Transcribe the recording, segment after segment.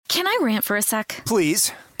Can I rant for a sec?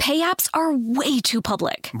 Please. Pay apps are way too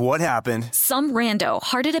public. What happened? Some rando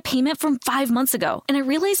hearted a payment from 5 months ago, and I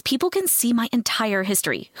realized people can see my entire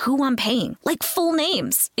history, who I'm paying, like full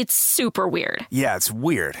names. It's super weird. Yeah, it's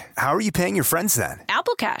weird. How are you paying your friends then?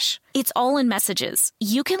 Apple Cash. It's all in messages.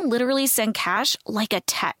 You can literally send cash like a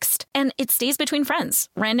text, and it stays between friends.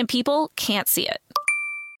 Random people can't see it.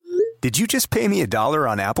 Did you just pay me $1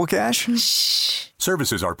 on Apple Cash? Shh.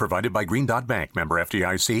 Services are provided by Green Dot Bank. Member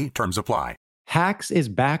FDIC. Terms apply. Hacks is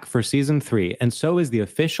back for season 3, and so is the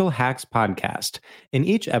official Hacks podcast. In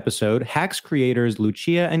each episode, Hacks creators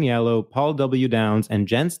Lucia Aniello, Paul W. Downs, and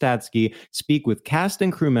Jen Statsky speak with cast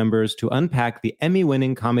and crew members to unpack the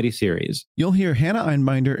Emmy-winning comedy series. You'll hear Hannah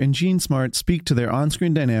Einbinder and Jean Smart speak to their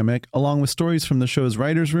on-screen dynamic, along with stories from the show's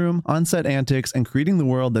writer's room, on-set antics, and creating the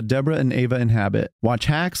world that Deborah and Ava inhabit. Watch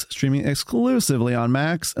Hacks, streaming exclusively on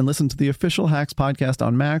Max, and listen to the official Hacks podcast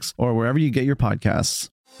on Max or wherever you get your podcasts.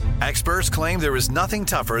 Experts claim there is nothing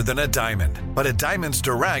tougher than a diamond. But at Diamonds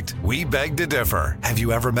Direct, we beg to differ. Have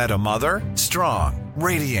you ever met a mother? Strong,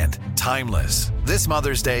 radiant, timeless. This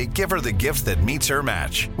Mother's Day, give her the gift that meets her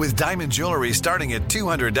match. With diamond jewelry starting at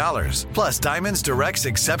 $200. Plus Diamonds Direct's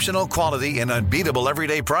exceptional quality and unbeatable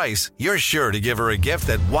everyday price, you're sure to give her a gift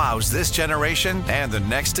that wows this generation and the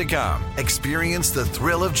next to come. Experience the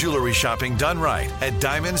thrill of jewelry shopping done right at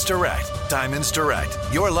Diamonds Direct. Diamonds Direct.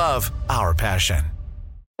 Your love, our passion.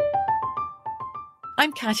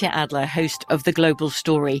 I'm Katya Adler, host of The Global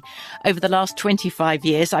Story. Over the last 25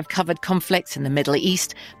 years, I've covered conflicts in the Middle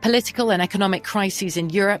East, political and economic crises in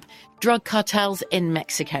Europe, drug cartels in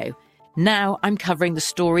Mexico. Now I'm covering the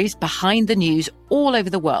stories behind the news all over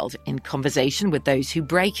the world in conversation with those who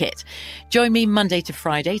break it. Join me Monday to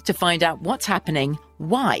Friday to find out what's happening,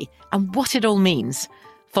 why, and what it all means.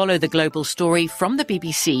 Follow The Global Story from the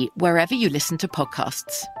BBC wherever you listen to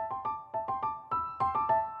podcasts.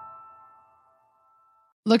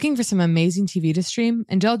 Looking for some amazing TV to stream?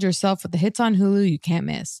 Indulge yourself with the hits on Hulu you can't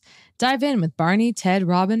miss. Dive in with Barney, Ted,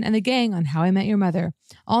 Robin, and the gang on How I Met Your Mother.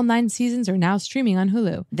 All 9 seasons are now streaming on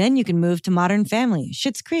Hulu. Then you can move to Modern Family,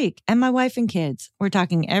 Schitt's Creek, and My Wife and Kids. We're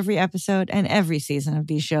talking every episode and every season of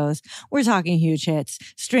these shows. We're talking huge hits,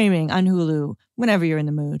 streaming on Hulu whenever you're in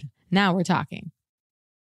the mood. Now we're talking.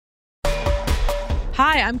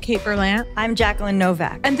 Hi, I'm Kate Berlant. I'm Jacqueline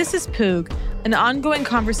Novak. And this is Poog, an ongoing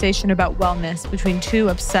conversation about wellness between 2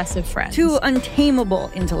 obsessive friends. 2 untamable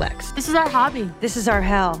intellects. This is our hobby. This is our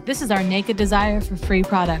hell. This is our naked desire for free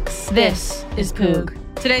products. This is Poog.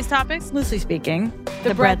 Today's topics? Loosely speaking,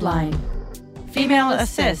 the breadline. Female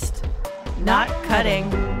assist. Not cutting.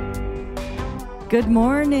 Good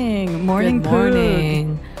morning. Morning, Good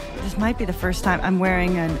morning. Poog. This might be the first time I'm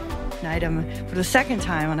wearing an item for the second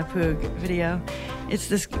time on a Poog video. It's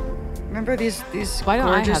this. Remember these Why don't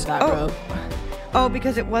gorgeous, I have that robe? Oh,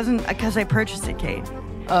 because it wasn't because I purchased it, Kate.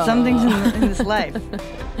 Some things in this life,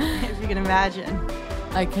 if you can imagine.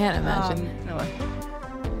 I can't imagine. No.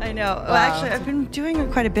 I know. Wow. Well, actually, I've been doing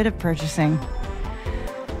quite a bit of purchasing.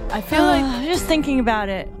 I feel like just thinking about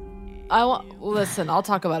it. Listen, I'll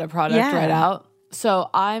talk about a product Yeah. right out. So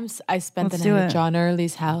I spent Let's the do night it. at John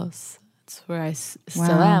Early's house. That's where I still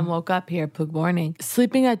Wow. am. Woke up here, Poog morning.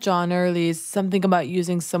 Sleeping at John Early's, something about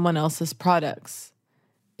using someone else's products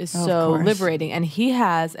is Oh, of so course. liberating. And he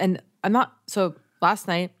has, and I'm not, so last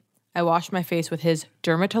night I washed my face with his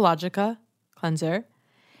Dermatologica cleanser.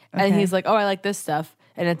 And Okay. he's like, oh, I like this stuff.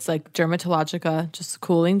 And it's like Dermatologica, just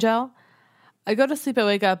cooling gel. I go to sleep, I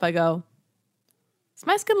wake up, I go, does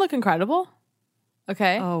my skin look incredible?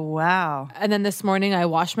 Okay. Oh, wow. And then this morning I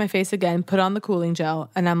washed my face again, put on the cooling gel,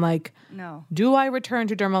 and I'm like, No. do I return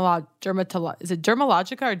to is it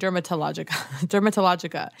Dermalogica or Dermatologica?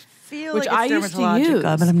 Dermatologica. Feel Which like I it's used to Dermatologica, use.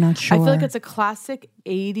 but I'm not sure. I feel like it's a classic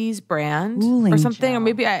 80s brand Cooling or something. gel. Or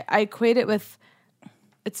maybe I equate it with,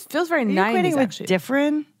 it feels very Are you 90s equating actually. with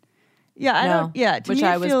different? Yeah, I don't. Yeah, to which me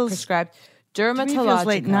I it was feels, prescribed. to me it feels Dermatologica.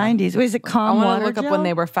 late 90s. Wait, is it calm I want water to look up gel? when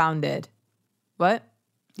they were founded. What?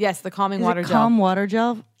 Yes, the calming Is water it gel. calm water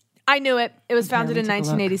gel? I knew it. It was founded let in me take a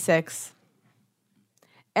look. 1986.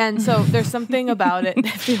 And so there's something about it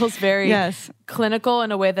that feels very Yes. clinical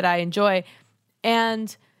in a way that I enjoy.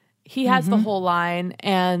 And he has Mm-hmm. the whole line.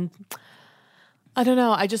 And I don't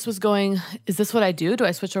know. I just was going, is this what I do? Do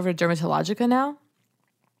I switch over to Dermatologica now?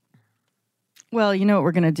 Well, you know what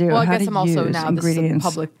we're going to do. Well, I How guess to I'm also use now, this is a ingredients.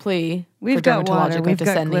 public plea We've for got water, Dermatologica we've to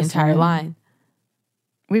got send the entire glycerin. line.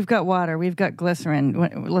 We've got water. We've got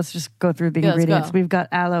glycerin. Let's just go through the Yeah, let's ingredients. go. We've got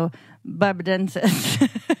aloe barbadensis.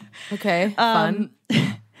 Okay, fun.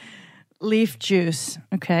 Leaf juice,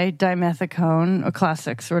 okay, dimethicone, a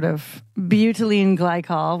classic sort of butylene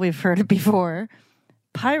glycol. We've heard it before.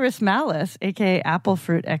 Pyrus Malice, aka apple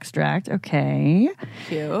fruit extract. Okay.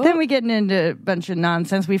 Cute. Then we get into a bunch of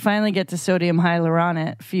nonsense. We finally get to sodium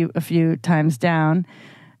hyaluronate a few times down.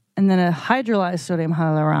 And then a hydrolyzed sodium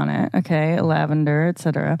hyaluronate. Okay, a lavender,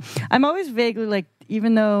 etc. I'm always vaguely like,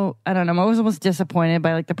 even though, I don't know, I'm always almost disappointed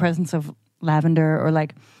by like the presence of lavender or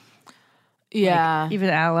like, like even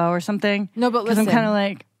aloe or something. No, but listen. Because I'm kind of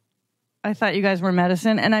like, I thought you guys were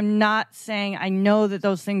medicine. And I'm not saying, I know that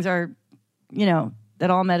those things are, you know, that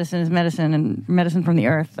all medicine is medicine and medicine from the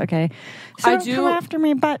earth, okay? So don't come after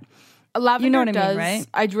me, but lavender you know what I does, mean, right?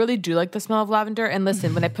 I really do like the smell of lavender. And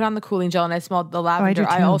listen, when I put on the cooling gel and I smelled the lavender,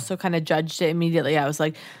 I also kind of judged it immediately. I was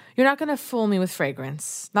like, you're not going to fool me with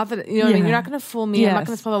fragrance. Not that, you know what I mean? You're not going to fool me. I'm not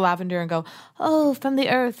going to smell the lavender and go, oh, from the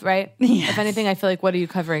earth, right? If anything, I feel like, what are you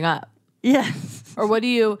covering up? Yes. Or what do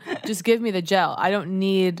you, just give me the gel. I don't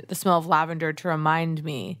need the smell of lavender to remind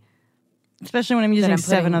me. Especially when I'm using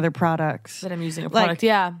 7 other products. That I'm using a product,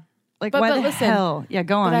 yeah. Like, why the hell? Yeah,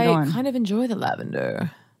 go on. I kind of enjoy the lavender.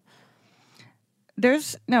 There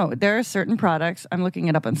are certain products. I'm looking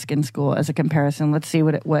it up on Skin School as a comparison. Let's see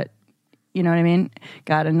what you know what I mean?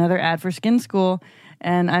 Got another ad for Skin School,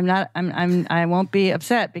 and I won't be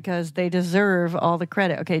upset because they deserve all the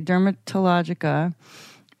credit. Okay, Dermatologica.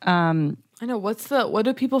 I know. What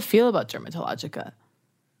do people feel about Dermatologica?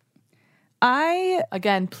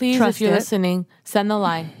 Again, please, if you're listening, send the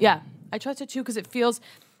line. Yeah, I trust it too because it feels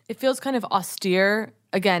kind of austere,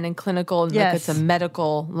 again, and clinical, and like it's a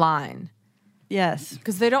medical line. Yes.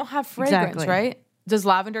 Because they don't have fragrance, right? Does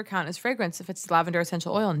lavender count as fragrance if it's lavender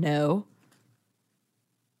essential oil? No.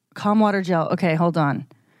 Calm water gel. Okay, hold on.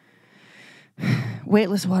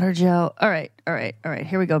 Weightless water gel. All right.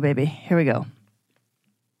 Here we go, baby. Here we go.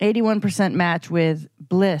 81% match with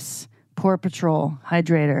Bliss Pore Patrol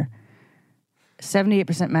Hydrator.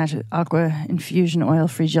 78% match with Aqua Infusion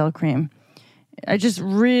Oil-Free Gel Cream. I just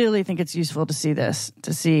really think it's useful to see this,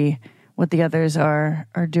 to see what the others are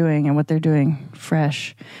doing and what they're doing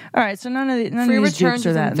fresh. All right, so none of these dupes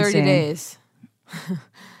are that insane. 30 days.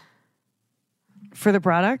 For the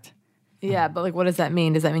product? Yeah, but like, what does that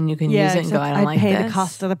mean? Does that mean you can use it and go, I don't like this? I'd pay the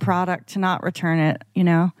cost of the product to not return it, you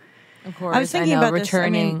know? Of course, I was thinking about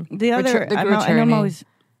returning. This. I mean, the other, I know I'm always...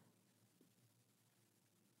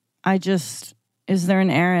 Is there an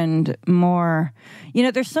errand more? You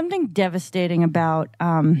know, there's something devastating about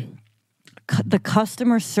the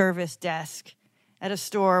customer service desk at a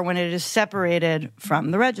store when it is separated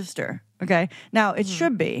from the register. Okay, now it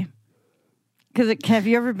should be, because have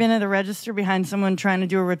you ever been at a register behind someone trying to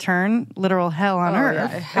do a return? Literal hell on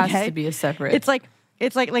earth. Yeah, it has to be a separate. It's like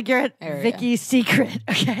you're at Vicky's Secret.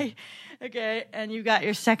 Okay, and you got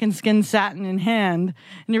your second skin satin in hand,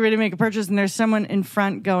 and you're ready to make a purchase, and there's someone in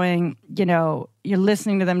front going, you know, you're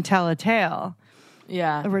listening to them tell a tale.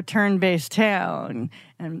 Yeah. A return-based tale,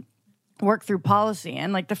 and work through policy.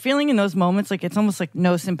 And, like, the feeling in those moments, like, it's almost like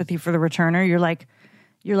no sympathy for the returner. You're like,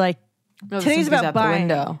 no, today's about buying.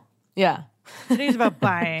 Yeah. Today's about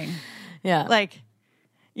buying. Yeah. Like,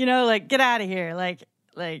 you know, like, get out of here.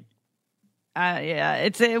 We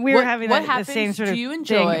were having the same sort of do you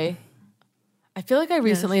enjoy... thing. I feel like I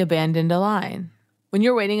recently abandoned a line. When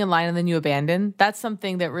you're waiting in line and then you abandon, that's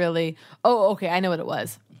something that really... Oh, okay, I know what it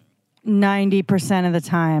was. 90% of the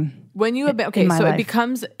time. When you abandon... Okay, so it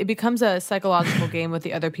becomes a psychological game with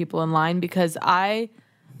the other people in line, because I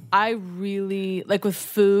really... Like with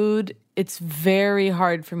food, it's very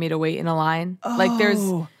hard for me to wait in a line. Oh. Like there's...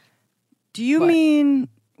 Do you mean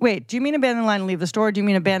abandon the line and leave the store, or do you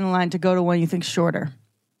mean abandon the line to go to one you think's shorter?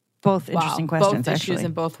 Both interesting questions, both actually. Issues,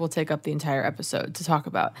 and both will take up the entire episode to talk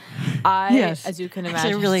about. As you can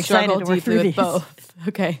imagine, really struggle excited to work deeply through with these. both.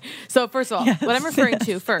 Okay, so first of all, what I'm referring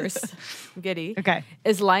to first, Giddy,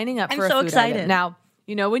 is lining up for a food item. Now,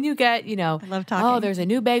 you know when you get, I love talking. Oh, there's a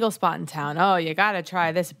new bagel spot in town. Oh, you got to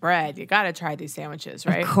try this bread. You got to try these sandwiches,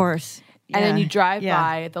 right? Of course. And then you drive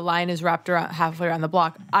by, the line is wrapped around halfway around the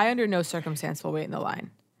block. I under no circumstance will wait in the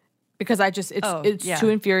line, because it's too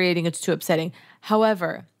infuriating. It's too upsetting.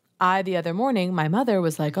 However, the other morning, my mother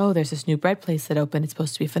was like, oh, there's this new bread place that opened. It's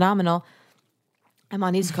supposed to be phenomenal. I'm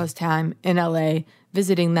on East Coast time in LA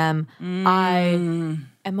visiting them. I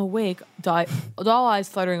am awake, doll eyes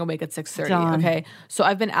fluttering awake at 6:30. Okay. So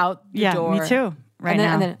I've been out the door. Yeah, me too. Right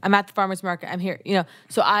now. And then I'm at the farmer's market. I'm here,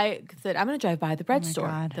 So I said, I'm going to drive by the bread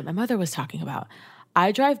store that my mother was talking about.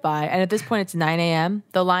 I drive by, and at this point it's 9 a.m.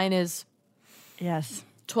 The line is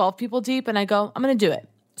 12 people deep, and I go, I'm going to do it.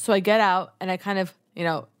 So I get out, and I kind of,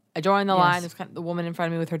 I joined the line. There's kind of the woman in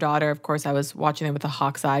front of me with her daughter. Of course, I was watching them with a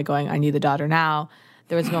hawk's eye going, I need the daughter now.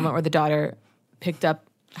 There was a moment where the daughter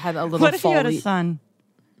had a little What if fall you had a leap. son?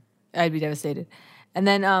 I'd be devastated. And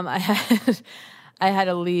then I I had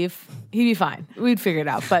to leave. He'd be fine. We'd figure it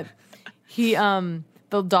out. But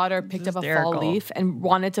the daughter picked up a fall leaf and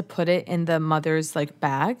wanted to put it in the mother's like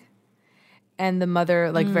bag. And the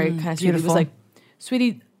mother, like very kind of sweetly was like,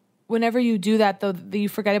 sweetie, whenever you do that, though, you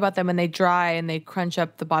forget about them and they dry and they crunch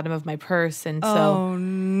up the bottom of my purse. And so, oh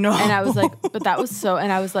no. And I was like, but that was so,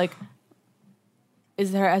 and I was like,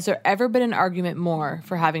 has there ever been an argument more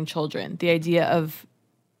for having children? The idea of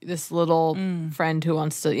this little friend who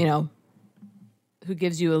wants to, who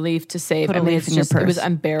gives you a leaf to save. Put a leaf in your purse. It was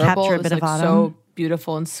unbearable. Capture a it was bit like of so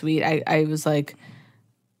beautiful and sweet. I was like,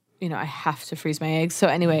 I have to freeze my eggs. So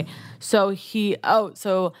anyway,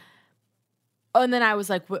 and then I was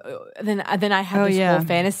like, then I had this whole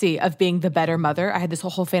fantasy of being the better mother. I had this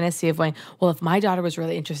whole fantasy of going, well, if my daughter was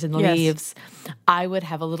really interested in leaves, I would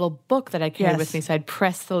have a little book that I carried with me. So I'd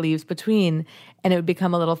press the leaves between and it would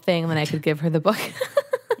become a little thing. And then I could give her the book.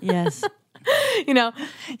 Yes.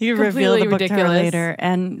 You reveal the book ridiculous. To her later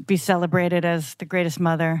and be celebrated as the greatest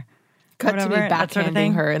mother. Cut to me backhanding sort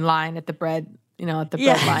of her in line at the bread, at the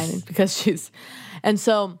bread line because and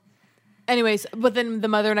so anyways, but then the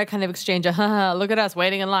mother and I kind of exchange look at us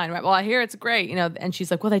waiting in line, right? Well, I hear it's great, and she's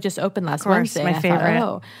like, well, they just opened last Wednesday. My favorite.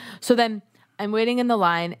 Thought, So then I'm waiting in the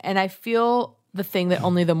line and I feel the thing that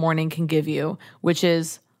only the morning can give you, which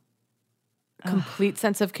is complete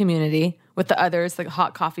sense of community with the others, like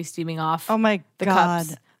hot coffee steaming off. Oh my the God.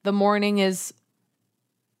 cups. The morning is,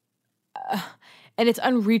 and it's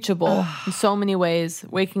unreachable in so many ways.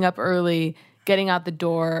 Waking up early, getting out the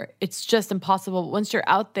door, it's just impossible. Once you're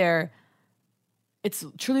out there, it's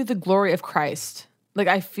truly the glory of Christ. Like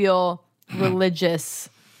I feel religious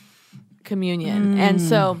communion. And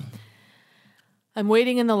so I'm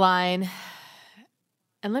waiting in the line.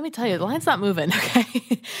 And let me tell you, the line's not moving,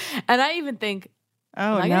 okay? And I even think,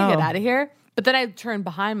 am I going to get out of here? But then I turn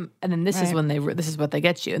behind, and then this is when this is what they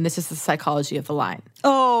get you. And this is the psychology of the line.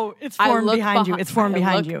 Oh, it's formed behind you. It's formed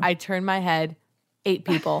behind you. I turn my head, 8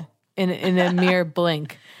 people in a mere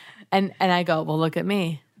blink. And I go, well, look at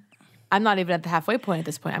me. I'm not even at the halfway point at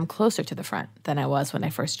this point. I'm closer to the front than I was when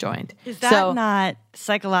I first joined. Is that not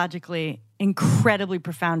psychologically incredibly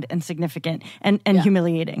profound and significant and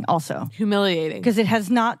humiliating also? Humiliating. Because it has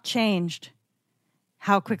not changed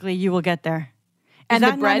how quickly you will get there. And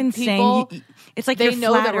the bread people, it's like they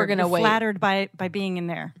know that we're going to wait. Flattered by being in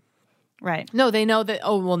there. Right. No, they know that,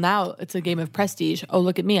 now it's a game of prestige. Oh,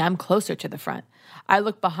 look at me. I'm closer to the front. I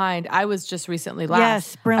look behind. I was just recently last.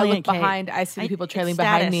 Yes, brilliant, I look behind. I see the people trailing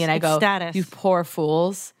behind me, and I go, you poor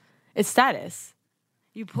fools. It's status.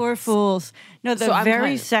 You poor fools. No,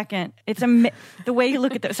 the second. It's the way you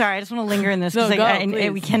look at sorry, I just want to linger in this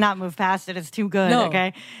because we cannot move past it. It's too good,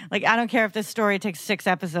 okay? Like, I don't care if this story takes 6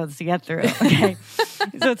 episodes to get through, okay?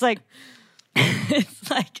 So it's like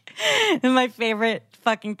my favorite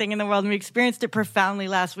fucking thing in the world. And we experienced it profoundly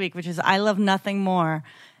last week, which is I love nothing more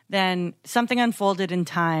than something unfolded in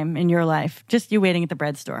time in your life. Just you waiting at the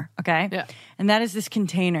bread store, okay? Yeah. And that is this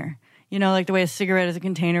container. Like the way a cigarette is a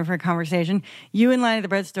container for a conversation. You in line at the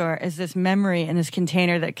bread store is this memory in this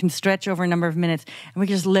container that can stretch over a number of minutes, and we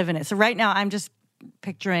can just live in it. So right now, I'm just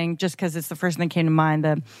picturing, just because it's the first thing that came to mind,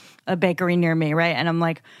 a bakery near me, right? And I'm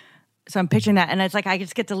like, so I'm picturing that, and it's like I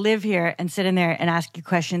just get to live here and sit in there and ask you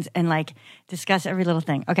questions and like discuss every little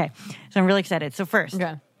thing. Okay, so I'm really excited. So first,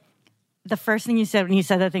 the first thing you said when you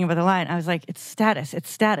said that thing about the line, I was like, it's status. It's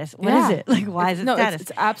status. What is it? Like, why is it status?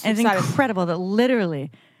 It's absolutely status. It's incredible that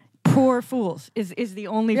literally poor fools is the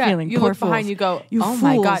only feeling. You poor look fools. Behind you go, you oh fools.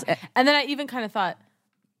 My God. And then I even kind of thought,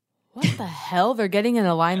 what the hell? They're getting in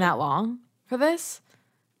a line that long for this?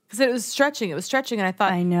 Because it was stretching. And I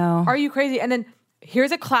thought, I know. Are you crazy? And then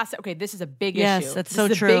here's a classic. Okay, this is a big issue. Yes, that's so true.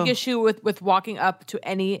 This is a big issue with walking up to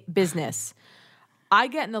any business. I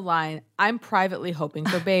get in the line. I'm privately hoping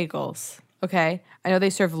for bagels. Okay, I know they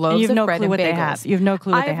serve loaves of bread and bagels. You have no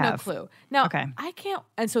clue what they have. I have no clue. Now, I can't.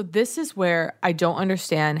 And so this is where I don't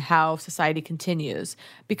understand how society continues,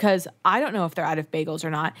 because I don't know if they're out of bagels or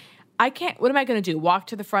not. I can't. What am I going to do? Walk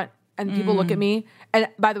to the front and people look at me? And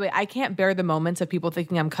by the way, I can't bear the moments of people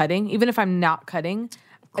thinking I'm cutting, even if I'm not cutting.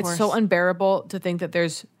 It's so unbearable to think that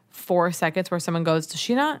there's 4 seconds where someone goes, "Does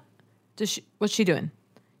she not? What's she doing?"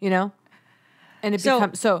 And it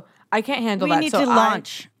becomes so. I can't handle that. We need to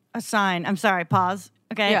launch a sign. I'm sorry, pause.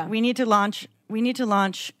 Okay. Yeah. We need to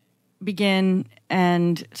launch, begin,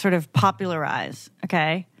 and sort of popularize,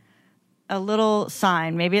 okay? A little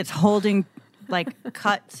sign. Maybe it's holding like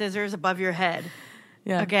cut scissors above your head.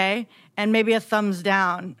 Yeah. Okay? And maybe a thumbs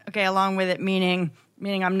down, okay, along with it, meaning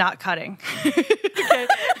I'm not cutting.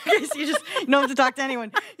 Okay, so you don't have to talk to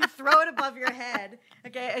anyone. You throw it above your head,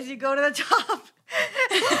 okay, as you go to the top.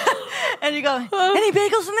 And you go, any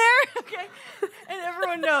bagels in there? Okay. And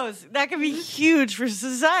everyone knows that can be huge for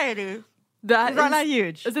society. That is not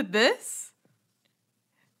huge. Is it this?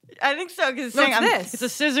 I think so, because it's saying this. It's a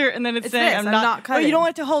scissor, and then it's saying I'm not cutting. Oh, you don't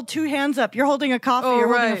want to hold two hands up. You're holding a coffee.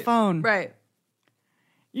 You're holding a phone. Right.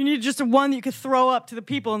 You need just one that you could throw up to the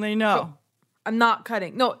people, and they know. I'm not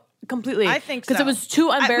cutting. No, completely. I think so. Because it was too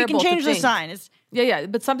unbearable. We can change the sign. Yeah,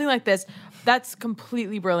 but something like this, that's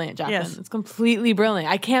completely brilliant, Jacqueline. Yes. It's completely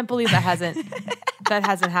brilliant. I can't believe that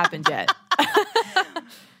hasn't happened yet.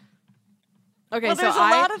 Okay, well, there's a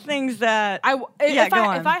lot of things that if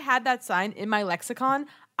I had that sign in my lexicon,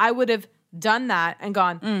 I would have done that and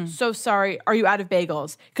gone, so sorry, are you out of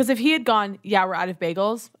bagels? Because if he had gone, yeah, we're out of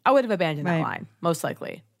bagels, I would have abandoned that line, most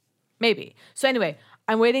likely. Maybe. So anyway,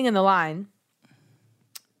 I'm waiting in the line,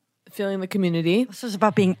 feeling the community. This was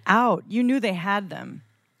about being out. You knew they had them.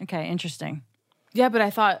 Okay, interesting. Yeah, but I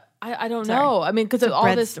thought, I don't know. I mean, because of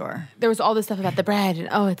all this, store. There was all this stuff about the bread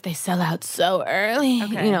and, they sell out so early,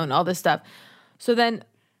 and all this stuff. So then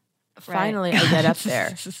finally I get up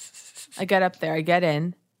there. I get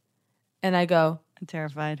in, and I go, I'm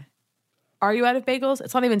terrified. Are you out of bagels?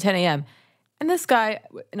 It's not even 10 a.m. And this guy,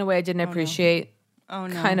 in a way I didn't appreciate,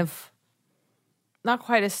 kind of, not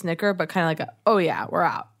quite a snicker, but kind of like oh yeah, we're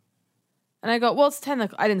out. And I go, well, it's 10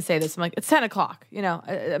 o'clock. I didn't say this. I'm like, it's 10 o'clock.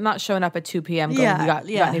 I'm not showing up at 2 p.m. going, you got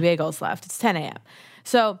any bagels left? It's 10 a.m.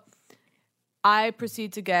 So I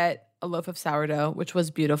proceed to get a loaf of sourdough, which was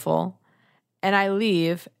beautiful. And I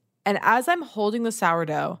leave. And as I'm holding the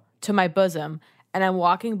sourdough to my bosom and I'm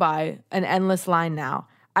walking by an endless line now,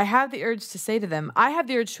 I have the urge to say to them, I have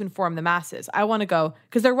the urge to inform the masses. I want to go,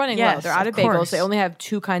 because they're running low. They're out of bagels. They only have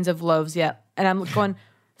 2 kinds of loaves yet. And I'm going,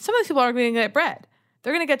 some of these people aren't going to get bread.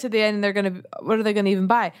 They're going to get to the end and they're going to, what are they going to even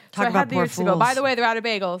buy? So I had the urge to go, by the way, they're out of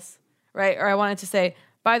bagels, right? Or I wanted to say,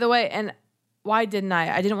 by the way, and why didn't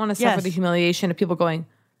I? I didn't want to suffer the humiliation of people going,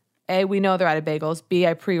 A, we know they're out of bagels. B,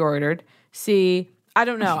 I pre-ordered. C, I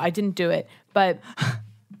don't know. I didn't do it. But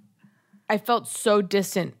I felt so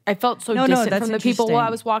distant. I felt so distant from the people while I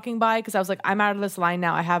was walking by because I was like, I'm out of this line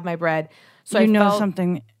now. I have my bread. So I know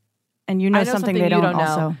something, and you know something they don't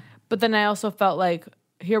also know. But then I also felt like,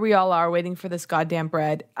 here we all are waiting for this goddamn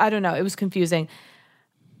bread. I don't know. It was confusing.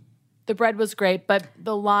 The bread was great, but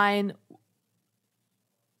the line,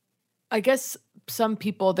 I guess some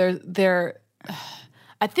people,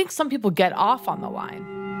 I think some people get off on the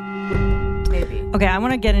line. Maybe. Okay, I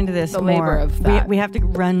want to get into this more. The labor of that. We have to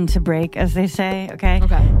run to break, as they say, okay?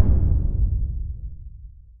 Okay.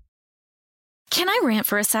 Can I rant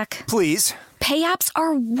for a sec? Please. Pay apps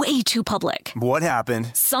are way too public. What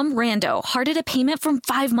happened? Some rando hearted a payment from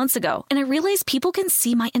 5 months ago, and I realized people can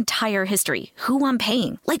see my entire history, who I'm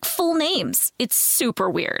paying, like full names. It's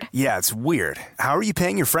super weird. Yeah, it's weird. How are you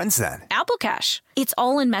paying your friends then? Apple Cash. It's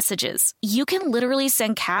all in messages. You can literally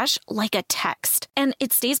send cash like a text, and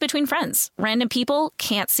it stays between friends. Random people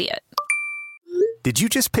can't see it. Did you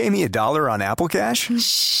just pay me $1 on Apple Cash?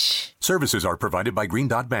 Shh. Services are provided by Green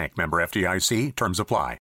Dot Bank. Member FDIC. Terms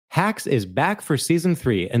apply. Hacks is back for season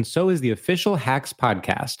 3, and so is the official Hacks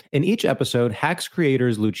podcast. In each episode, Hacks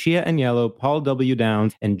creators Lucia Aniello, Paul W.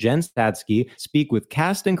 Downs, and Jen Statsky speak with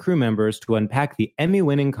cast and crew members to unpack the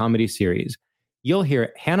Emmy-winning comedy series. You'll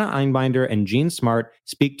hear Hannah Einbinder and Jean Smart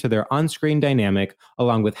speak to their on-screen dynamic,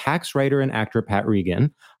 along with Hacks writer and actor Pat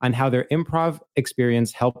Regan, on how their improv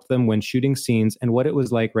experience helped them when shooting scenes and what it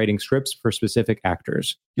was like writing scripts for specific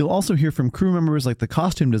actors. You'll also hear from crew members like the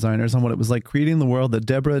costume designers on what it was like creating the world that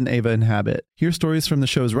Deborah and Ava inhabit. Hear stories from the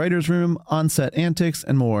show's writer's room, on-set antics,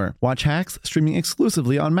 and more. Watch Hacks streaming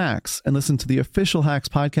exclusively on Max, and listen to the official Hacks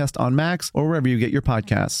podcast on Max or wherever you get your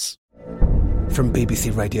podcasts. From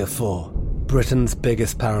BBC Radio 4. Britain's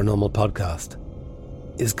biggest paranormal podcast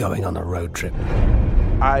is going on a road trip.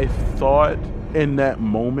 I thought in that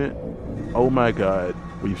moment, oh my God,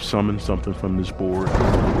 we've summoned something from this board.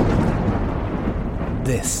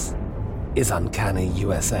 This is Uncanny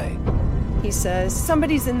USA. He says,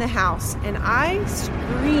 somebody's in the house, and I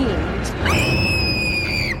screamed.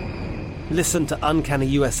 Listen to Uncanny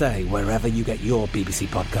USA wherever you get your BBC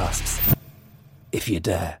podcasts, if you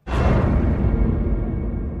dare.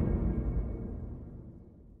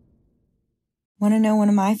 Want to know one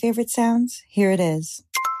of my favorite sounds? Here it is.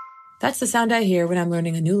 That's the sound I hear when I'm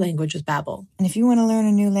learning a new language with Babbel. And if you want to learn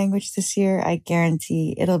a new language this year, I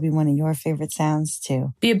guarantee it'll be one of your favorite sounds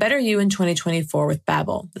too. Be a better you in 2024 with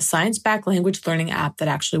Babbel, the science-backed language learning app that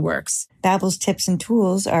actually works. Babbel's tips and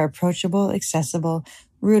tools are approachable, accessible,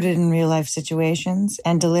 rooted in real-life situations,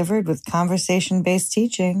 and delivered with conversation-based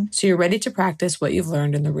teaching. So you're ready to practice what you've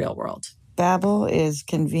learned in the real world. Babbel is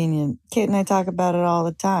convenient. Kate and I talk about it all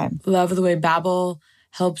the time. Love the way Babbel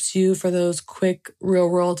helps you for those quick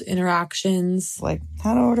real-world interactions. Like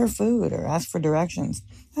how to order food or ask for directions,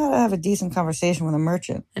 how to have a decent conversation with a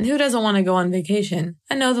merchant. And who doesn't want to go on vacation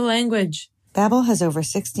and know the language? Babbel has over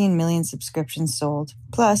 16 million subscriptions sold.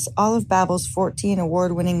 Plus, all of Babbel's 14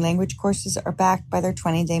 award-winning language courses are backed by their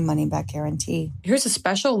 20-day money-back guarantee. Here's a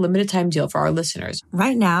special limited-time deal for our listeners.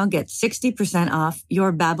 Right now, get 60% off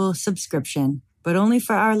your Babbel subscription, but only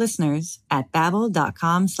for our listeners at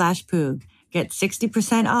babbel.com/poog. Get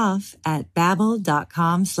 60% off at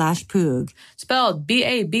babbel.com/poog. Spelled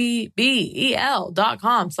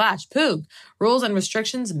BABBEL.com/poog. Rules and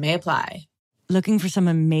restrictions may apply. Looking for some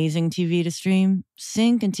amazing TV to stream?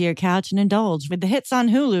 Sink into your couch and indulge with the hits on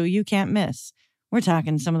Hulu you can't miss. We're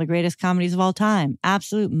talking some of the greatest comedies of all time,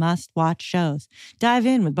 absolute must-watch shows. Dive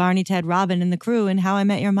in with Barney, Ted, Robin, and the crew in How I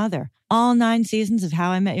Met Your Mother. All 9 seasons of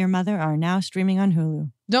How I Met Your Mother are now streaming on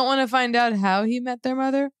Hulu. Don't want to find out how he met their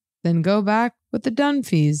mother? Then go back with the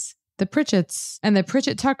Dunphys, the Pritchetts, and the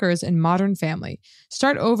Pritchett Tuckers in Modern Family.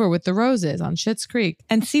 Start over with the Roses on Schitt's Creek.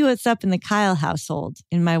 And see what's up in the Kyle household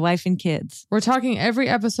in My Wife and Kids. We're talking every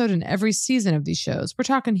episode and every season of these shows. We're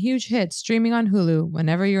talking huge hits streaming on Hulu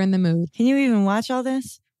whenever you're in the mood. Can you even watch all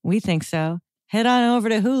this? We think so. Head on over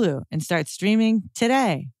to Hulu and start streaming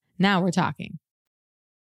today. Now we're talking.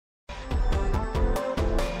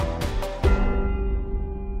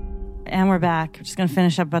 And we're back. We're just going to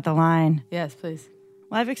finish up about the line. Yes, please.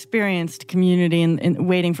 Well, I've experienced community in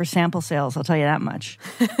waiting for sample sales, I'll tell you that much.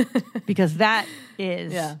 Because that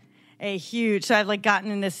is a huge... So I've like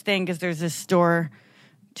gotten in this thing because there's this store,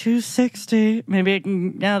 $260. Maybe it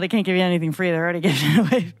can... No, they can't give you anything free. They're already giving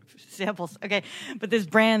away samples. Okay. But this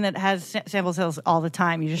brand that has sample sales all the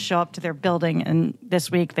time, you just show up to their building and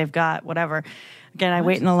this week they've got whatever. Again, I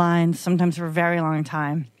wait in the lines, sometimes for a very long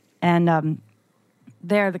time. And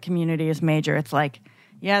there the community is major. It's like...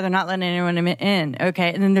 Yeah, they're not letting anyone in.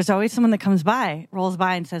 Okay. And then there's always someone that comes by, rolls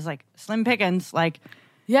by and says like, slim pickings, like,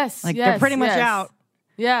 they're pretty much out.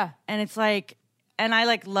 Yeah. And it's like, and I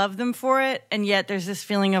like love them for it. And yet there's this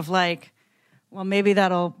feeling of like, well, maybe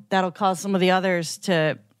that'll cause some of the others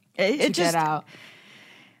to just get out.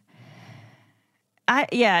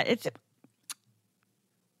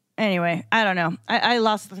 Anyway, I don't know. I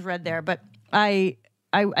lost the thread there, but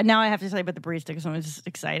now I have to tell you about the barista because I'm just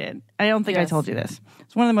excited. I don't think I told you this.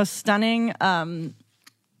 It's one of the most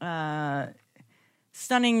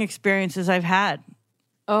stunning experiences I've had.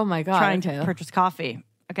 Oh my God. Trying to purchase coffee.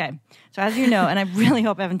 Okay. So as you know, and I really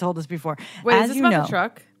hope I haven't told this before. Wait, as is this you about know, the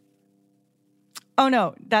truck? Oh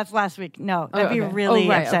no, that's last week. No, that'd be really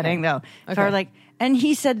upsetting though. If I were like, and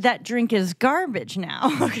he said that drink is garbage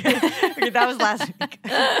now. Okay, that was last week.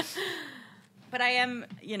 But I am,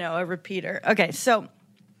 a repeater. Okay, so...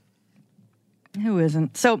 Who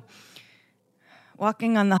isn't? So,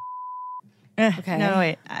 walking on the... okay. No,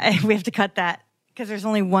 wait. We have to cut that because there's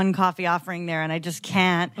only one coffee offering there and I just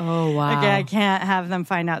can't. Oh, wow. Okay, I can't have them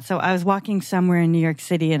find out. So I was walking somewhere in New York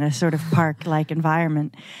City in a sort of park-like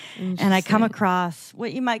environment. And I come across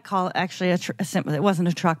what you might call actually it wasn't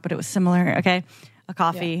a truck, but it was similar, okay? A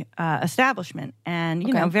coffee establishment.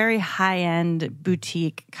 And, very high-end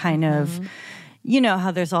boutique kind of... You know how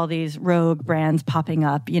there's all these rogue brands popping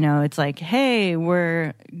up. It's like, hey,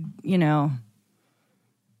 we're,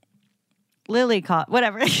 Lily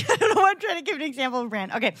whatever. I don't know. I'm trying to give an example of a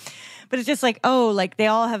brand. Okay. But it's just like, they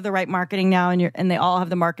all have the right marketing now and they all have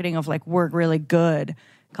the marketing of like, we're really good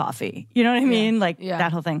coffee. You know what I mean?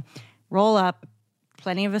 That whole thing. Roll up,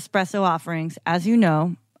 plenty of espresso offerings. As you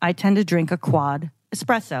know, I tend to drink a quad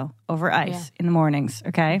espresso over ice in the mornings.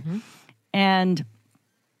 Okay. Mm-hmm. And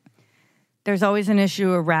there's always an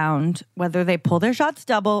issue around whether they pull their shots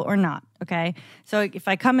double or not, okay? So if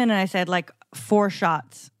I come in and I said, 4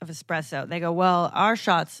 shots of espresso, they go, well, our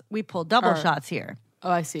shots, we pull double shots here. Oh,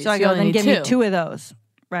 I see. So I go, then give me 2 of those,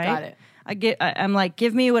 right? Got it. I'm like,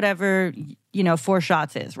 give me whatever, 4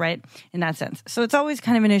 shots is, right? In that sense. So it's always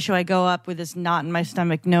kind of an issue. I go up with this knot in my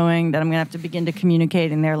stomach knowing that I'm going to have to begin to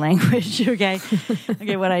communicate in their language, okay?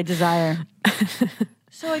 Okay, what I desire.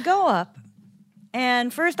 So I go up.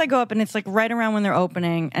 And first I go up and it's right around when they're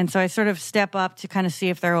opening. And so I sort of step up to kind of see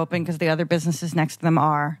if they're open because the other businesses next to them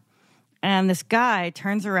are. And this guy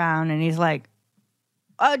turns around and he's like,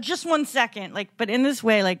 just 1 second. But in this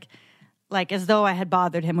way, like as though I had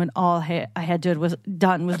bothered him when all I had done was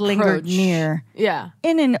lingered near. Yeah.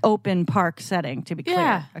 In an open park setting, to be clear.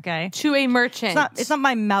 Yeah. Okay. To a merchant. It's not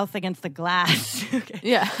my mouth against the glass. Okay.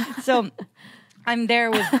 Yeah. So... I'm there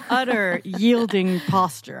with utter yielding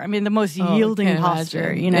posture. I mean, the most yielding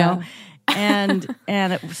posture, And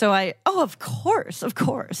so of course,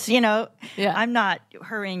 I'm not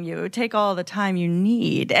hurrying you. Take all the time you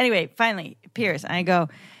need. Anyway, finally, Piers, I go,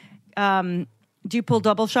 do you pull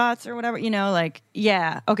double shots or whatever?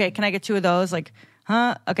 Yeah. Okay, can I get 2 of those? Like,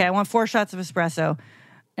 huh? Okay, I want 4 shots of espresso.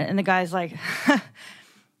 And the guy's like,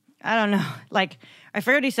 I don't know. Like, I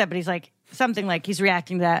forget what he said, but he's like, something like he's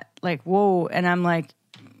reacting to that, like, whoa. And I'm like,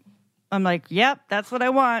 yep, that's what I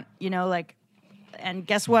want. And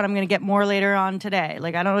guess what? I'm going to get more later on today.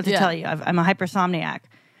 Like, I don't know what to tell you. I'm a hypersomniac.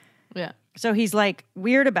 Yeah. So he's like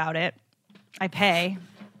weird about it. I pay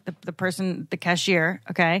the person, the cashier,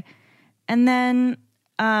 okay? And then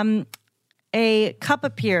a cup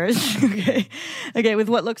appears, okay, with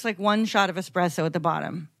what looks like 1 shot of espresso at the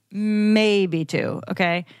bottom. Maybe 2,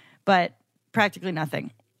 okay? But practically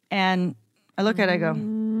nothing. And I look at it,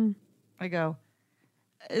 I go,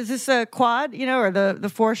 is this a quad, or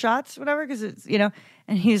the 4 shots, whatever? Because it's,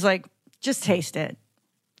 and he's like, just taste it.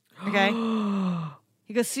 Okay?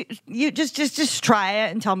 He goes, you just try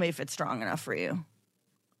it and tell me if it's strong enough for you.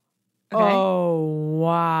 Okay? Oh,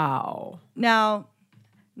 wow. Now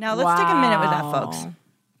let's take a minute with that, folks.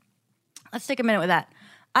 Let's take a minute with that.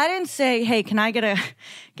 I didn't say, hey, can I get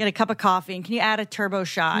a cup of coffee and can you add a turbo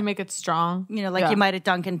shot? Can you make it strong? Like you might at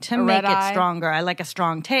Dunkin' to make it stronger. I like a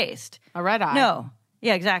strong taste. A red eye. No.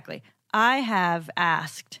 Yeah, exactly. I have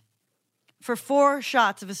asked for 4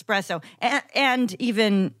 shots of espresso and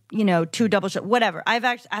even, 2 double shots, whatever. I've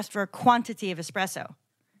asked for a quantity of espresso.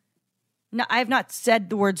 No, I have not said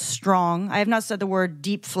the word strong. I have not said the word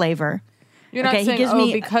deep flavor. You're not saying, he gives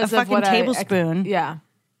me because a fucking of what tablespoon. Yeah.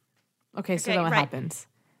 Okay, so then what happens?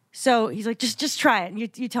 So he's like, just try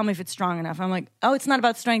it. You tell me if it's strong enough. I'm like, oh, it's not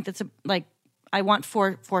about strength. It's I want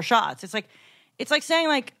 4 shots. It's like saying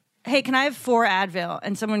like, hey, can I have 4 Advil?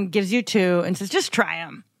 And someone gives you 2 and says, just try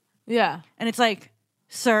them. Yeah. And it's like,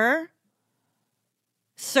 sir.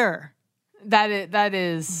 That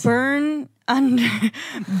is burn under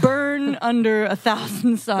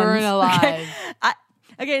 1,000 suns. Burn alive.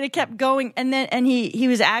 Okay, and it kept going, and he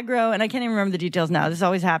was aggro, and I can't even remember the details now. This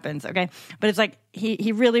always happens, okay? But it's like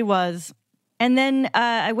he really was. And then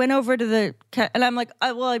I went over to and I'm like,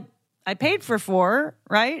 I paid for 4,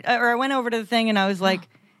 right? Or I went over to the thing, and I was like,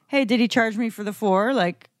 hey, did he charge me for the 4?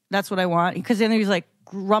 Like, that's what I want. Because then he was like,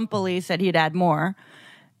 grumpily said he'd add more.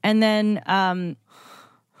 And then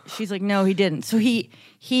she's like, no, he didn't. So he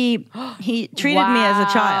treated me as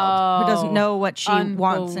a child who doesn't know what she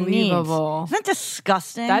wants and needs. Isn't that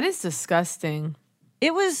disgusting? That is disgusting.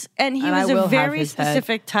 It was, and he was a very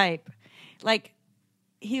specific type. Like,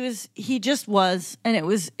 he just was, and it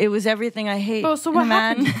was everything I hate. Oh, so what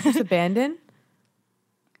happened? Did you just abandon?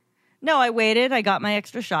 No, I waited. I got my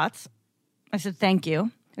extra shots. I said, thank you.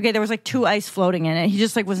 Okay, there was like 2 ice floating in it. He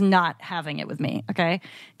just like was not having it with me, okay?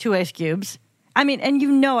 2 ice cubes. I mean,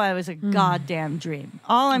 and I was a goddamn dream.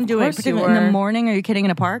 All I'm doing, particularly in the morning, are you kidding,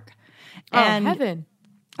 in a park? And, heaven.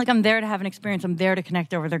 Like, I'm there to have an experience. I'm there to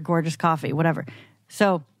connect over their gorgeous coffee, whatever.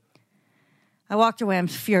 So I walked away. I'm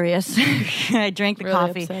furious. I drank the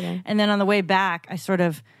coffee. Upsetting. And then on the way back, I sort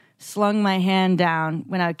of slung my hand down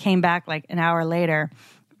when I came back like an hour later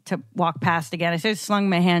to walk past again. I sort of slung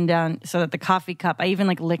my hand down so that the coffee cup, I even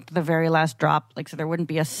like licked the very last drop, like so there wouldn't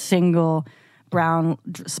be a single brown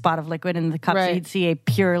spot of liquid in the cup. So you'd see a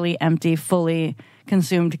purely empty, fully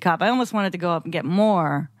consumed cup. I almost wanted to go up and get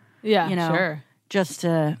more. Yeah, sure. Just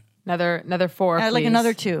to... Another 4, please. Like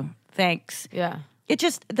another 2. Thanks. Yeah. It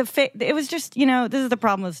just, it was just, this is the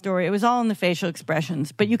problem with the story. It was all in the facial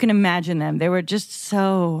expressions, but you can imagine them. They were just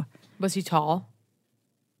so... Was he tall?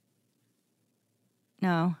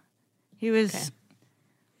 No. He was... Okay.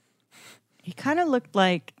 He kind of looked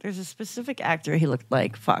like... There's a specific actor he looked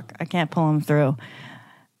like. Fuck, I can't pull him through.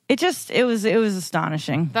 It was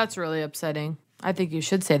astonishing. That's really upsetting. I think you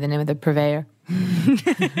should say the name of the purveyor.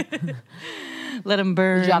 Let him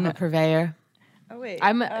burn. Java purveyor. Oh, wait.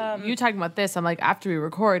 You talking about this, I'm like, after we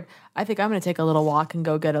record, I think I'm going to take a little walk and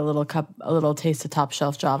go get a little taste of top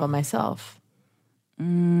shelf Java myself.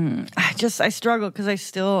 I struggle because I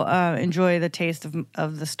still enjoy the taste of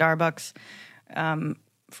the Starbucks,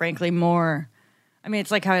 frankly, more. I mean,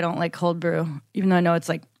 it's like how I don't like cold brew, even though I know it's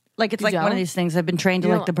like it's like one of these things. I've been trained to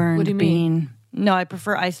like the burned bean. Mean? No, I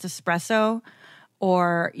prefer iced espresso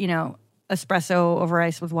or, espresso over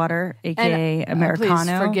ice with water, aka Americano.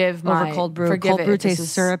 Please forgive over cold brew. Cold brew tastes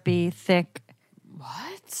syrupy, thick.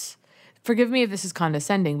 What? Forgive me if this is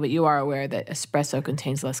condescending, but you are aware that espresso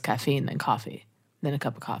contains less caffeine than a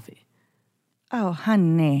cup of coffee. Oh,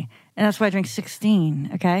 honey. And that's why I drink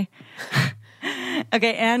 16, okay?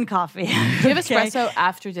 Okay, and coffee. Do you have espresso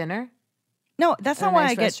after dinner? No, that's not why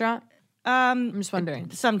I get... restaurant? I'm just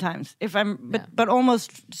wondering. Sometimes, but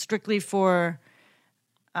almost strictly for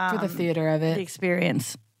the theater of it, the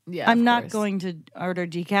experience. Yeah, I'm not going to order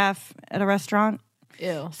decaf at a restaurant.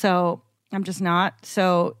 Ew. So I'm just not.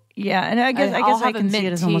 So yeah, and I guess I can see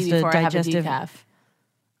it as almost a digestive.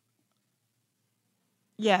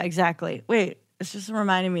 Yeah, exactly. Wait, it's just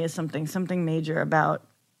reminding me of something major about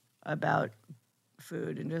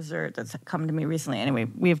food and dessert that's come to me recently. Anyway,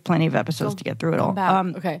 we have plenty of episodes to get through it all.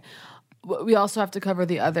 Okay. We also have to cover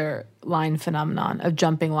the other line phenomenon of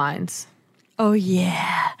jumping lines. Oh,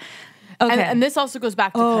 yeah. Okay. And this also goes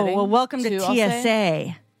back to cutting. Well, welcome to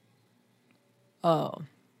TSA. Oh.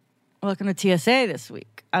 Welcome to TSA this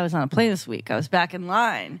week. I was on a plane this week. I was back in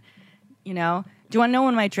line. You know? Do you want to know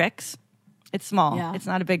one of my tricks? It's small. Yeah. It's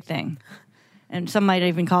not a big thing. And some might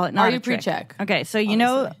even call it not a trick. Pre-check? Okay, so you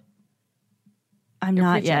know... I'm You're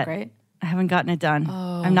not yet. Right? I haven't gotten it done.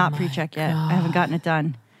 Oh, I'm not pre-check yet. I haven't gotten it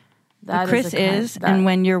done. That Chris is, and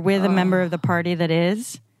when you're with a member of the party that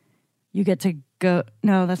is, you get to go.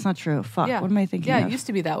 No, that's not true. Fuck. Yeah. What am I thinking? Yeah, of? it used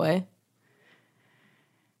to be that way.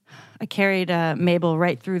 I carried Mabel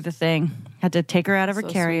right through the thing. Had to take her out of her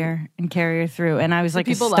carrier and carry her through, and I was like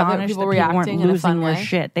people astonished people that people weren't in a fun losing their way.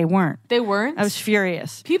 shit. They weren't. They weren't. I was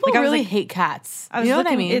furious. People really hate cats. You know what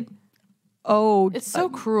I mean? It's so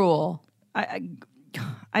cruel.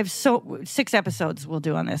 I've 6 episodes we'll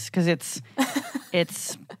do on this because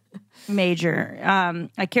it's major.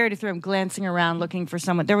 I carried it through. I'm glancing around looking for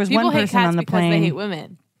someone. There was people one person on the plane. They hate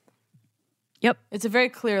women. Yep, it's a very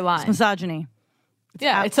clear line. It's misogyny.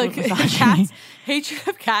 It's like cats. Hatred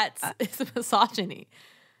of cats is misogyny.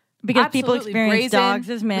 Because people experience dogs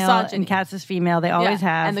as male and cats as female. They always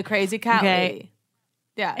have. And the crazy cat lady.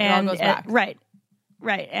 Yeah, it all goes back.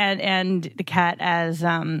 Right. And the cat as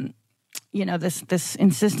this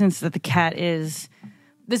insistence that the cat is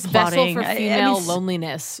this plotting. vessel for female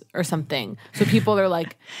loneliness or something. So people are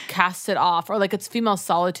like cast it off, or like it's female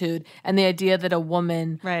solitude, and the idea that a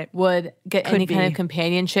woman would get any kind of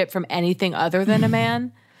companionship from anything other than a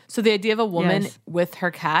man. So the idea of a woman with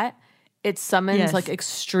her cat, it summons like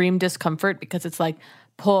extreme discomfort because it's like,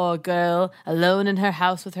 poor girl alone in her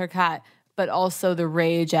house with her cat, but also the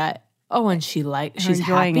rage at, and she's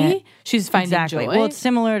enjoying happy. It. She's finding joy. Well, it's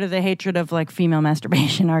similar to the hatred of like female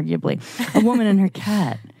masturbation, arguably. A woman and her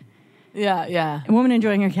cat. Yeah. A woman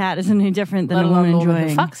enjoying her cat isn't any different than a woman enjoying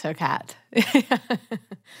who fucks her cat.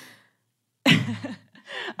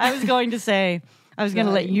 I was going to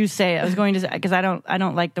let you say it. I was going to say, because I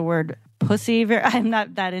don't like the word pussy. I'm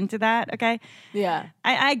not that into that. Okay. Yeah.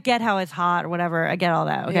 I get how it's hot or whatever. I get all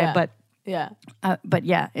that. Okay. Yeah. But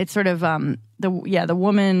it's sort of the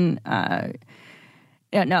woman.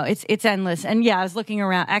 It's endless. And I was looking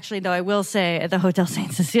around. Actually, though, I will say at the Hotel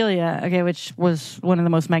St. Cecilia, okay, which was one of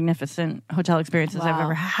the most magnificent hotel experiences I've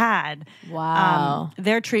ever had. Wow.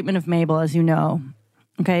 Their treatment of Mabel, as you know,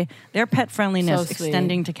 okay, their pet friendliness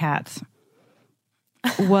extending to cats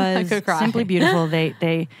was simply beautiful.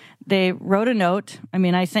 They wrote a note. I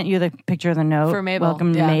mean, I sent you the picture of the note. For Mabel.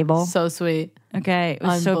 Welcome to Mabel. So sweet. Okay, it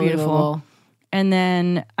was so beautiful. And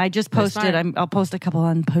then I just posted, I'll post a couple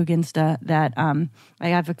on Poog Insta that I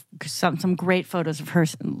have some great photos of her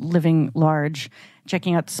living large,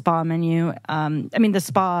 checking out the spa menu. The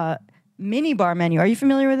spa mini bar menu. Are you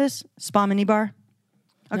familiar with this? Spa mini bar?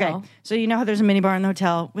 Okay, so you know how there's a mini bar in the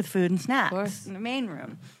hotel with food and snacks in the main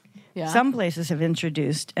room. Yeah. Some places have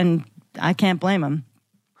introduced, and I can't blame them,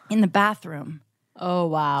 in the bathroom. Oh,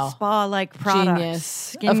 wow. Spa-like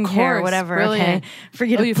products. Genius. Skincare, whatever. Brilliant. Okay. For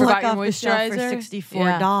you to pluck off your the shelf for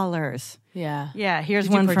 $64. Yeah, here's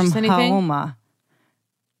one from Haoma.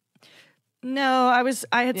 No,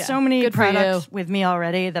 I had so many products with me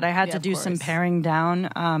already that I had to do some paring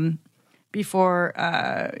down before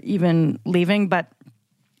even leaving, but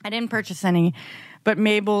I didn't purchase any. But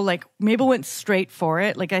Mabel went straight for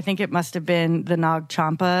it. Like, I think it must have been the Nag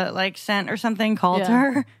Champa scent or something called to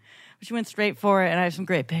her. She went straight for it, and I have some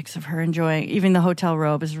great pics of her enjoying. Even the hotel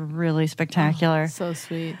robe is really spectacular. So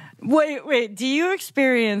sweet. Wait. Do you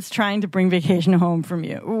experience trying to bring vacation home from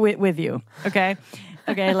you with you? Okay,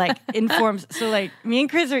 informs. So me and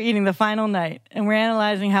Chris are eating the final night, and we're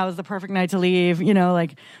analyzing how is the perfect night to leave. You know,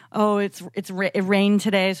 it rained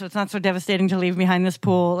today, so it's not so devastating to leave behind this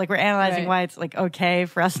pool. Like, we're analyzing why it's okay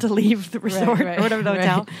for us to leave the resort or whatever the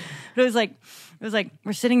hotel. But it was like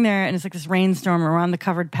we're sitting there and it's like this rainstorm. We're on the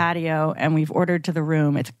covered patio and we've ordered to the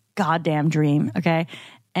room. It's a goddamn dream, okay?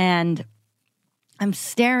 And I'm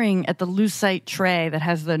staring at the lucite tray that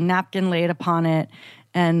has the napkin laid upon it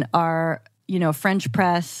and our, French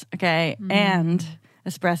press, okay, and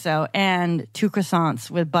espresso and 2 croissants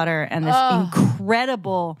with butter and this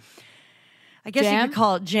incredible I guess you could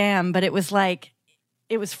call it jam, but it was like,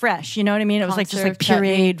 it was fresh. You know what I mean? It was like just like Conserve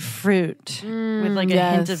pureed fruit with like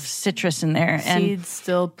a hint of citrus in there. Seeds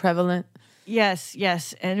still prevalent. Yes.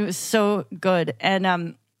 And it was so good. And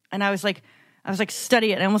I was like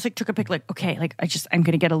study it. I almost like took a pic, like, okay, like I'm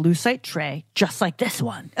going to get a lucite tray just like this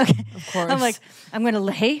one. Okay. Of course. I'm like, I'm going to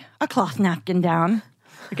lay a cloth napkin down,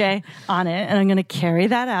 okay, on it. And I'm going to carry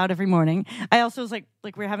that out every morning. I also was like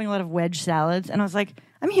we're having a lot of wedge salads. And I was like,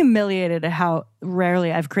 I'm humiliated at how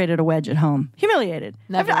rarely I've created a wedge at home. Humiliated.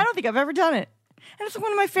 Never. I don't think I've ever done it. And it's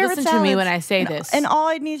one of my favorite Listen salads. to me when I say this. And all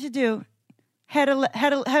I need to do, head an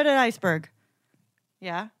iceberg.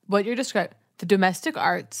 Yeah. What you're describing, the domestic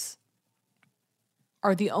arts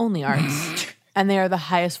are the only arts, and they are the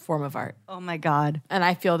highest form of art. Oh my God. And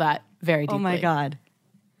I feel that very deeply. Oh my God.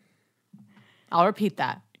 I'll repeat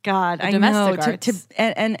that. God, the I domestic know. Arts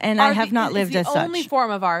And I have not lived as such. The only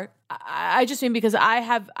form of art. I just mean because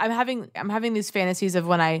I'm having these fantasies of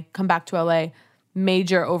when I come back to LA,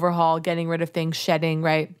 major overhaul, getting rid of things, shedding,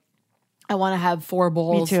 right? I want to have 4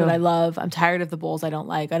 bowls that I love. I'm tired of the bowls I don't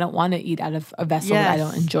like. I don't want to eat out of a vessel that I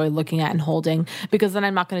don't enjoy looking at and holding, because then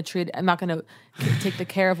I'm not going to take the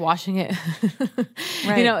care of washing it.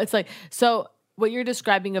 Right. You know, it's like, so what you're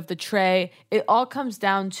describing of the tray, it all comes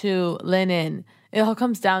down to linen. It all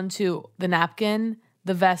comes down to the napkin,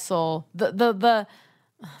 the vessel, the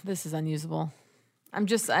this is unusable.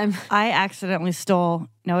 I accidentally stole,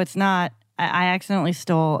 no, it's not. I accidentally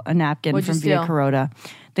stole a napkin from Via Carota.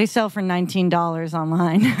 They sell for $19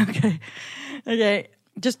 online. Okay.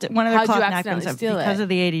 Just one of the cloth napkins because of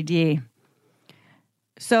the ADD.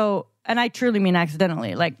 So, and I truly mean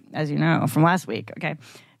accidentally, like, as you know, from last week. Okay.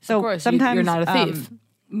 So of course, sometimes you're not a thief.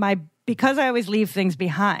 Because I always leave things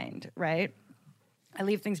behind, right? I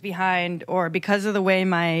leave things behind, or because of the way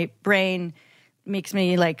my brain makes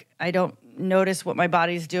me, like, I don't notice what my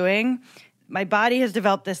body's doing. My body has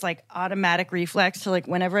developed this like automatic reflex to, like,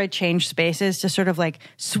 whenever I change spaces, to sort of like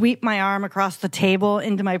sweep my arm across the table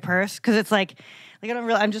into my purse, because it's like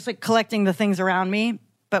I'm just like collecting the things around me,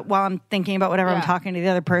 but while I'm thinking about whatever I'm talking to the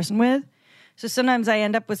other person with. So sometimes I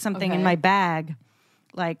end up with something in my bag,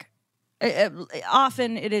 like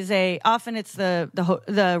often it's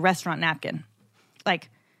the restaurant napkin, like.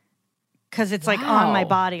 Because it's like on my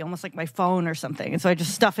body, almost like my phone or something. And so I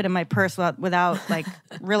just stuff it in my purse without like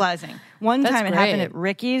realizing. One time it happened at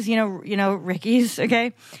Ricky's, you know Ricky's,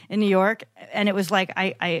 okay, in New York. And it was like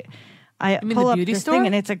I pull up this thing,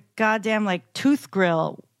 and it's a goddamn like tooth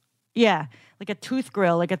grill. Yeah, like a tooth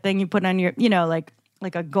grill, like a thing you put on your,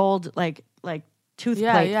 like a gold like tooth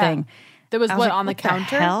plate thing. There was on the counter?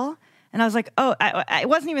 counter? The hell? And I was like, oh, it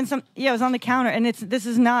wasn't even it was on the counter. And this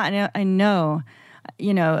is not, I know.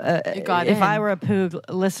 If I were a Poog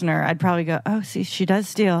listener, I'd probably go, oh, see, she does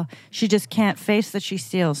steal. She just can't face that she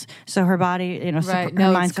steals. So her body, her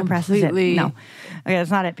mind suppresses it. No. Okay,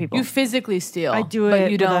 that's not it, people. You physically steal. I do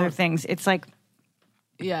it with other things. It's like...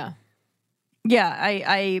 Yeah. Yeah,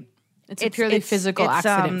 It's a purely physical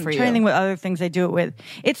accident for you. I'm trying to think what other things I do it with.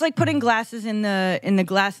 It's like putting glasses in the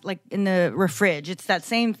glass, like in the refrige. It's that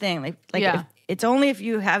same thing. It's only if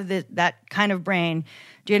you have that kind of brain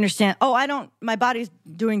do you understand. Oh, my body's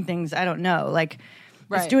doing things I don't know. Like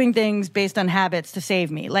it's doing things based on habits to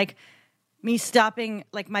save me. Like me stopping,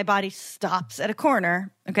 like my body stops at a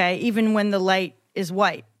corner, okay, even when the light is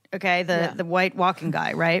white, okay, the white walking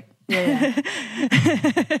guy, right? Yeah.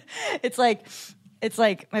 It's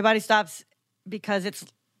like my body stops because it's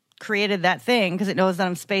created that thing, because it knows that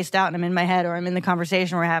I'm spaced out and I'm in my head, or I'm in the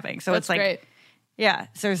conversation we're having. So That's it's like, great. Yeah,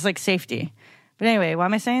 so it's like safety. But anyway, why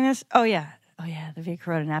am I saying this? Oh yeah, the Via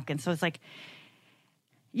Carota napkin. So it's like,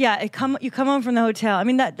 yeah, you come home from the hotel. I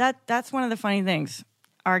mean, that's one of the funny things,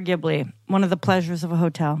 arguably one of the pleasures of a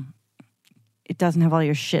hotel. It doesn't have all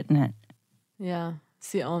your shit in it. Yeah,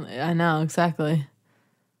 I know exactly.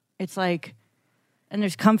 It's like, and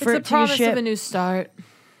there's comfort. It's the promise to your ship. of a new start.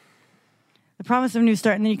 The promise of a new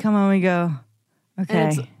start, and then you come home and you go,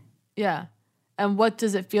 okay. Yeah. And what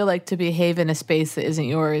does it feel like to behave in a space that isn't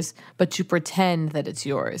yours, but you pretend that it's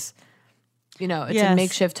yours? It's a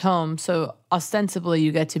makeshift home, so ostensibly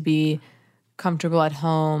you get to be comfortable at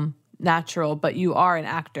home, natural, but you are an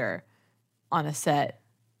actor on a set.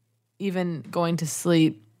 Even going to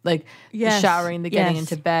sleep, like the showering, the getting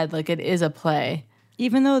into bed, like it is a play.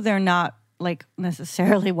 Even though they're not like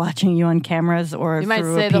necessarily watching you on cameras or you might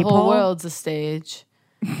say the whole world's a stage.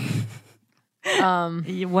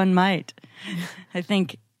 One might, I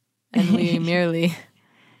think. And we merely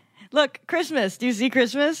look. Christmas. Do you see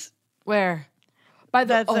Christmas? Where?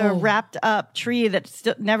 That's a wrapped up tree that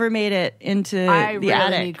still never made it into the attic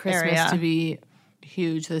really need Christmas area. to be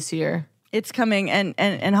huge this year. It's coming, and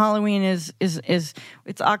Halloween is it's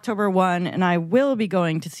October 1, and I will be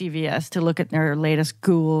going to CVS to look at their latest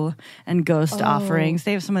ghoul and ghost offerings.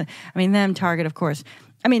 They have some of them, Target, of course.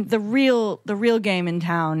 I mean, the real game in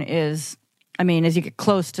town is, as you get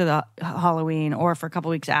close to the Halloween or for a couple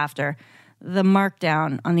weeks after, the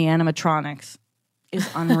markdown on the animatronics is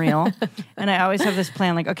unreal. And I always have this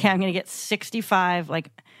plan, like, okay, I'm going to get 65 like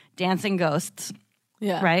dancing ghosts.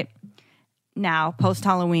 Yeah. Right? Now, post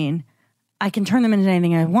Halloween, I can turn them into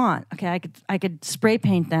anything I want. Okay, I could spray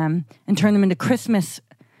paint them and turn them into Christmas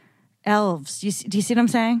elves. Do you see what I'm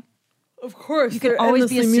saying? Of course. You can always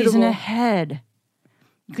be a season ahead.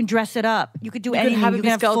 You can dress it up. You could do anything. You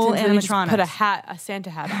can have full animatronics. Put a Santa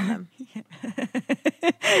hat on them.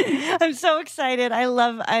 I'm so excited. I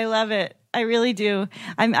love it. I really do.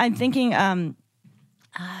 I'm thinking. I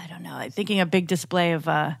don't know. I'm thinking a big display of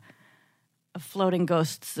floating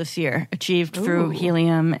ghosts this year, achieved through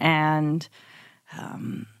helium and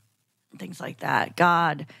things like that.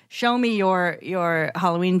 God, show me your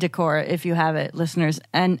Halloween decor if you have it, listeners.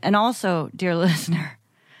 And also, dear listener,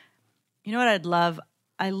 you know what I'd love?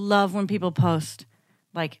 I love when people post,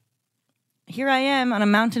 like, here I am on a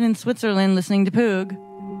mountain in Switzerland listening to Poog.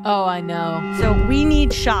 Oh, I know. So we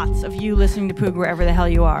need shots of you listening to Poog wherever the hell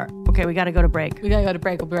you are. Okay, we got to go to break. We'll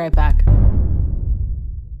be right back.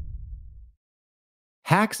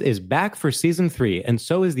 Hacks is back for season 3, and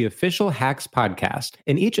so is the official Hacks podcast.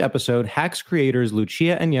 In each episode, Hacks creators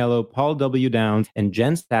Lucia Aniello, Paul W. Downs, and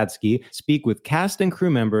Jen Statsky speak with cast and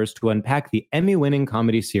crew members to unpack the Emmy-winning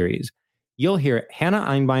comedy series. You'll hear Hannah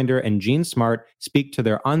Einbinder and Jean Smart speak to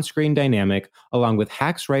their on-screen dynamic, along with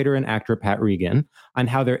Hacks writer and actor Pat Regan, on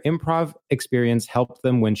how their improv experience helped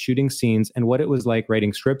them when shooting scenes and what it was like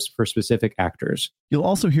writing scripts for specific actors. You'll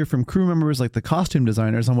also hear from crew members like the costume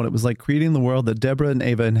designers on what it was like creating the world that Deborah and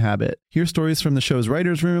Ava inhabit. Hear stories from the show's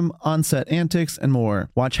writer's room, on-set antics, and more.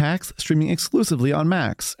 Watch Hacks streaming exclusively on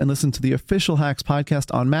Max, and listen to the official Hacks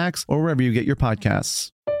podcast on Max or wherever you get your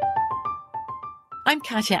podcasts. I'm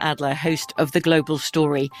Katya Adler, host of The Global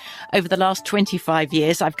Story. Over the last 25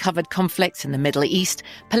 years, I've covered conflicts in the Middle East,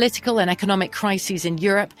 political and economic crises in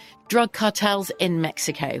Europe, drug cartels in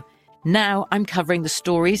Mexico. Now I'm covering the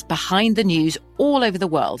stories behind the news all over the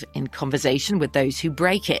world in conversation with those who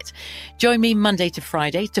break it. Join me Monday to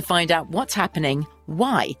Friday to find out what's happening,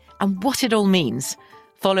 why, and what it all means.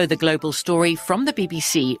 Follow The Global Story from the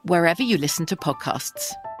BBC wherever you listen to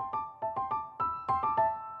podcasts.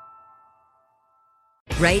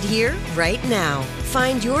 Right here, right now.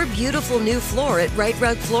 Find your beautiful new floor at Right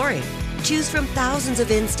Rug Flooring. Choose from thousands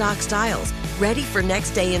of in-stock styles, ready for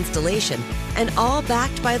next day installation, and all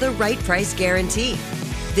backed by the right price guarantee.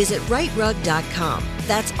 Visit rightrug.com.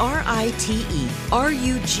 That's RITERUG.com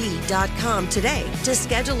today to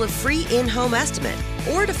schedule a free in-home estimate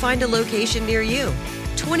or to find a location near you.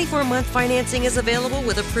 24-month financing is available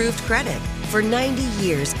with approved credit. For 90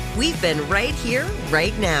 years, we've been right here,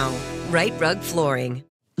 right now. Right Rug Flooring.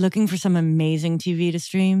 Looking for some amazing TV to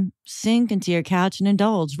stream? Sink into your couch and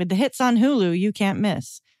indulge with the hits on Hulu you can't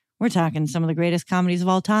miss. We're talking some of the greatest comedies of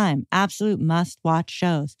all time, absolute must-watch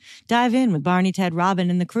shows. Dive in with Barney, Ted, Robin,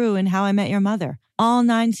 and the crew in How I Met Your Mother. All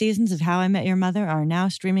 9 seasons of How I Met Your Mother are now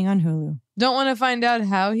streaming on Hulu. Don't want to find out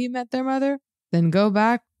how he met their mother? Then go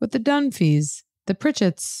back with the Dunphys, the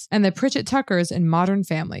Pritchetts, and the Pritchett Tuckers in Modern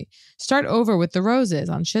Family. Start over with the Roses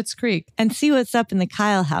on Schitt's Creek. And see what's up in the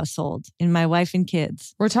Kyle household in My Wife and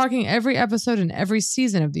Kids. We're talking every episode and every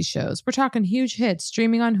season of these shows. We're talking huge hits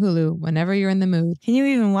streaming on Hulu whenever you're in the mood. Can you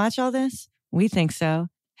even watch all this? We think so.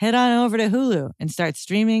 Head on over to Hulu and start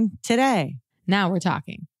streaming today. Now we're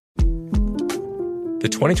talking. The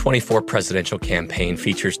 2024 presidential campaign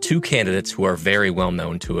features 2 candidates who are very well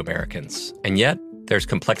known to Americans. And yet, there's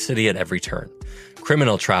complexity at every turn.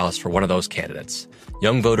 Criminal trials for one of those candidates.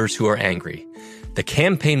 Young voters who are angry. The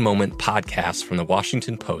Campaign Moment podcast from the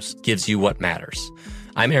Washington Post gives you what matters.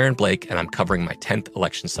 I'm Aaron Blake, and I'm covering my 10th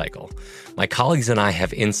election cycle. My colleagues and I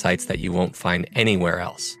have insights that you won't find anywhere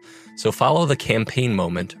else. So follow The Campaign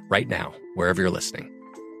Moment right now, wherever you're listening.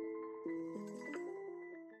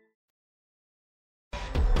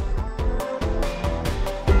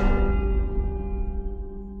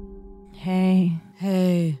 Hey.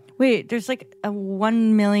 Wait, there's like a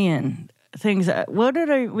 1 million things. What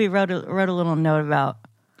did we wrote a little note about?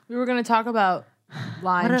 We were going to talk about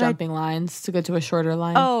jumping lines to get to a shorter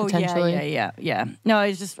line. Oh, potentially. Yeah. No,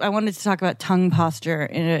 I wanted to talk about tongue posture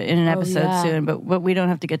in an episode soon, but we don't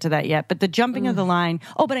have to get to that yet. But the jumping of the line.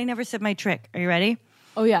 Oh, but I never said my trick. Are you ready?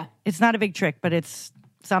 Oh, yeah. It's not a big trick, but it's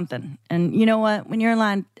something. And you know what? When you're in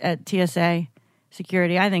line at TSA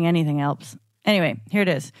security, I think anything helps. Anyway, here it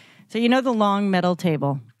is. So you know the long metal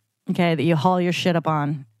table okay, that you haul your shit up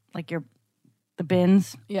on, like the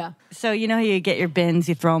bins. Yeah. So you know how you get your bins,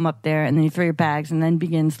 you throw them up there, and then you throw your bags, and then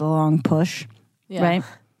begins the long push, right?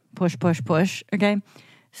 Push, push, push, okay?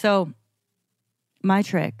 So my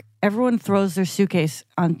trick, everyone throws their suitcase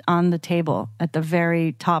on the table at the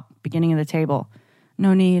very top beginning of the table.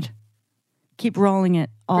 No need. Keep rolling it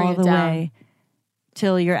all the way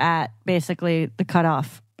till you're at basically the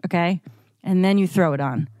cutoff, okay? And then you throw it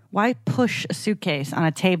on. Why push a suitcase on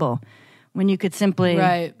a table when you could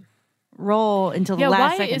simply roll until the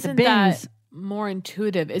last second? Why isn't the bins, that more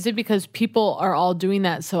intuitive? Is it because people are all doing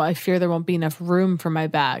that, so I fear there won't be enough room for my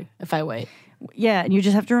bag if I wait? Yeah, and you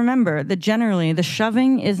just have to remember that generally the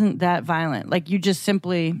shoving isn't that violent. Like you just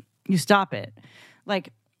simply you stop it.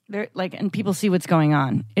 And people see what's going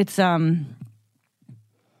on. It's something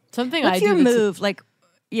what's I do. Your move? Like,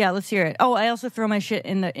 yeah, let's hear it. Oh, I also throw my shit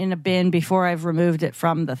in a bin before I've removed it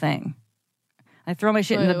from the thing. I throw my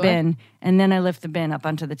shit in the bin and then I lift the bin up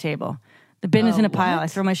onto the table. The bin is in a pile. I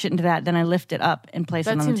throw my shit into that, then I lift it up and place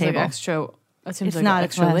it on the table. That seems like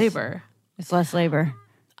extra labor. It's less labor.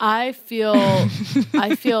 I feel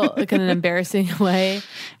like in an embarrassing way.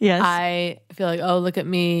 Yes. I feel like, oh, look at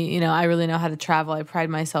me. I really know how to travel. I pride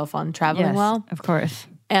myself on traveling well. Of course.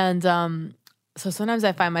 And so sometimes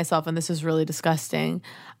I find myself, and this is really disgusting,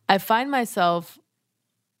 I find myself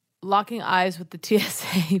locking eyes with the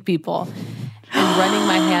TSA people and running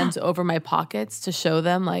my hands over my pockets to show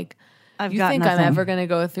them, like, you think I'm ever going to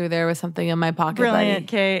go through there with something in my pocket, Brilliant,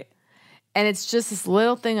 buddy? Kate. And it's just this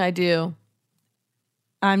little thing I do.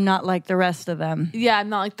 I'm not like the rest of them. Yeah, I'm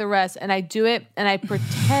not like the rest. And I do it, and I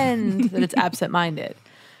pretend that it's absent-minded.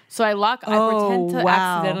 So I pretend to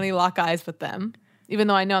accidentally lock eyes with them, even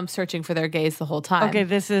though I know I'm searching for their gaze the whole time. Okay,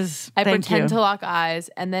 I pretend to lock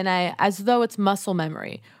eyes, and then I, as though it's muscle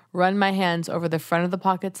memory, run my hands over the front of the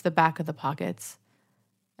pockets, the back of the pockets,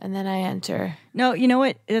 and then I enter. No, you know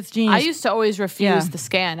what? That's genius. I used to always refuse the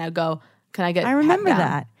scan. I'd go, can I get I remember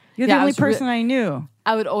that. You're the only person I knew.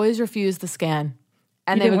 I would always refuse the scan.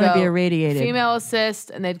 And you they didn't would want to go, be irradiated. Female assist,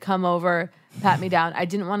 and they'd come over, pat me down. I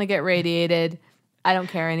didn't want to get radiated. I don't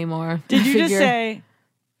care anymore. Did you just say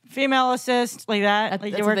female assist like that?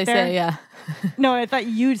 Like that's you what work they there? say, yeah. No, I thought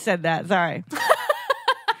you said that. Sorry.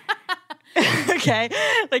 Okay.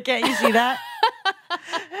 Like, can't you see that?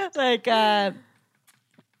 Like,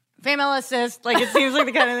 female assist. Like, it seems like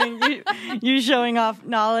the kind of thing you showing off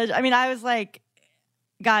knowledge. I mean, I was like,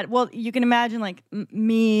 God, well, you can imagine like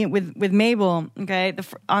me with Mabel, okay?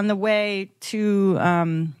 On the way to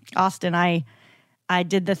Austin, I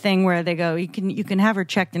did the thing where they go, you can have her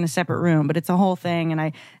checked in a separate room, but it's a whole thing.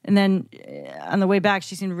 And then on the way back,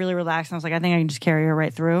 she seemed really relaxed. And I was like, I think I can just carry her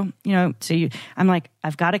right through, So I'm like,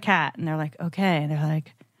 I've got a cat, and they're like, okay. And they're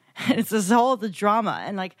like, it's this whole the drama,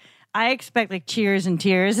 and like I expect like cheers and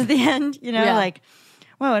tears at the end, like,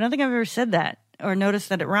 whoa, I don't think I've ever said that or noticed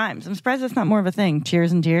that it rhymes. I'm surprised that's not more of a thing.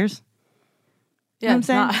 Cheers and tears. Yeah, you know what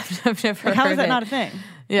I'm saying? I've never like, how heard is that it. not a thing?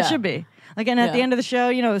 Yeah. It should be. Like, and at the end of the show,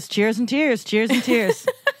 it's cheers and tears, cheers and tears.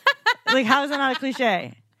 Like, how is that not a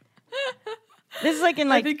cliche? This is like in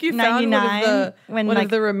like I think you 99 found when one like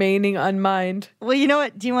of the remaining unmined. Well, you know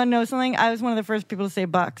what? Do you want to know something? I was one of the first people to say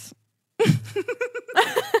bucks.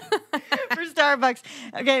 For Starbucks.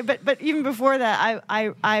 Okay, but even before that,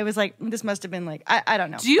 I was like, this must have been like, I don't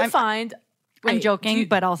know. Do you find... I'm joking,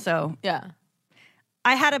 but also... Yeah.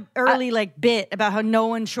 I had an early bit about how no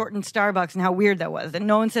one shortened Starbucks and how weird that was. That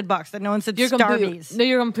no one said Bucks, that no one said Starbies. No,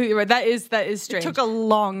 you're completely right. That is strange. It took a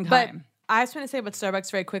long time. But I just want to say about Starbucks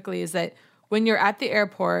very quickly is that when you're at the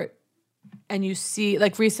airport and you see,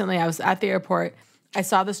 like recently I was at the airport, I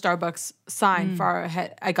saw the Starbucks sign far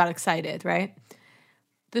ahead. I got excited, right?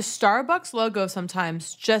 The Starbucks logo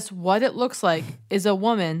sometimes, just what it looks like is a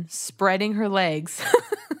woman spreading her legs.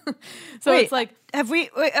 So Wait, it's like,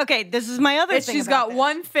 okay, this is my other thing. She's got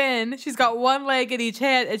one fin, she's got one leg at each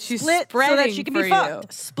hand, and she's split spreading so that she can be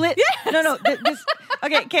fucked. Split. Yes. No.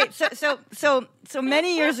 Okay, Kate. So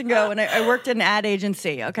many years ago, when I worked at an ad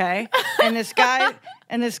agency, okay, and this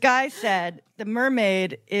guy said the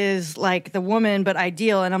mermaid is like the woman but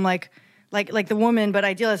ideal, and I'm like the woman but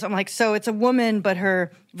idealist. I'm like, so it's a woman but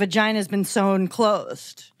her vagina's been sewn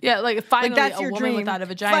closed. Yeah, like finally that's a your woman dream. without a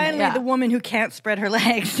vagina. Finally, the woman who can't spread her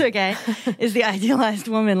legs, okay, is the idealized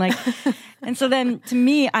woman. Like, and so then to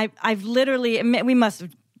me, I've literally, we must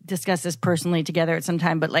have discussed this personally together at some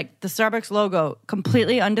time, but like the Starbucks logo,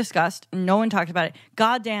 completely undiscussed. No one talked about it.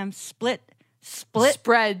 Goddamn split.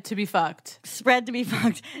 Spread to be fucked. Spread to be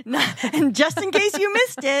fucked. And just in case you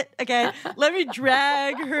missed it, okay, let me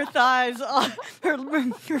drag her thighs,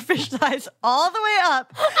 her fish thighs all the way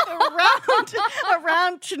up,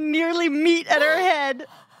 around to nearly meet at her head.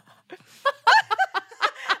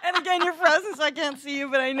 And again, you're frozen, so I can't see you,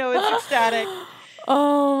 but I know it's ecstatic.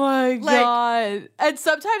 Oh my God. And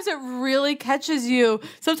sometimes it really catches you.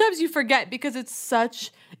 Sometimes you forget because it's so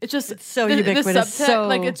ubiquitous.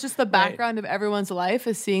 It's just the background of everyone's life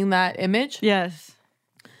is seeing that image. Yes.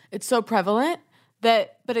 It's so prevalent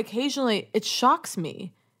but occasionally it shocks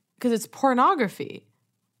me because it's pornography.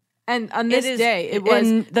 And on this day, it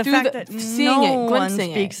was the fact that seeing no it, one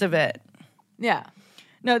glimpsing speaks of it. Yeah.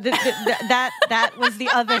 No, that was the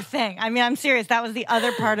other thing. I mean, I'm serious. That was the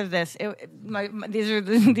other part of this.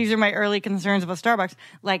 These are my early concerns about Starbucks.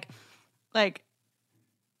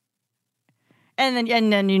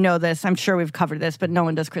 And then you know this. I'm sure we've covered this, but no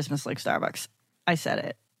one does Christmas like Starbucks. I said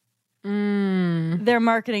it. Their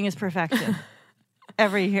marketing is perfection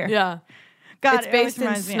every year. Yeah, God, it's based in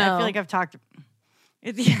reminds snow. me. I feel like I've talked.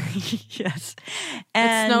 Yes,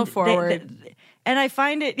 and it's snow forward. And I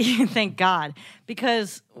find it, thank God,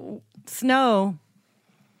 because snow.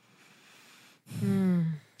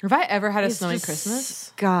 Have I ever had a snowy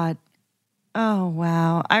Christmas? God. Oh,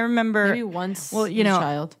 wow. I remember. Maybe once as a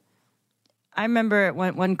child. I remember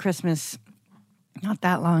one Christmas, not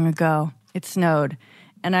that long ago, it snowed.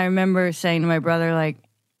 And I remember saying to my brother, like,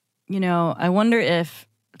 I wonder if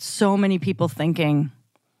so many people thinking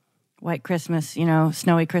White Christmas,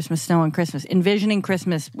 snowy Christmas, snow on Christmas, envisioning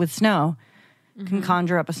Christmas with snow. Can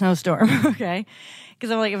conjure up a snowstorm, okay? Because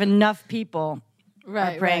I'm like, if enough people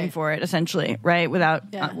are praying for it, essentially, right?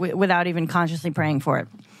 Without even consciously praying for it.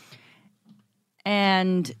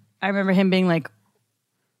 And I remember him being like,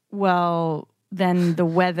 well, then the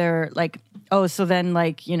weather, does that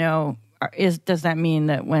mean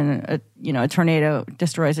that when a tornado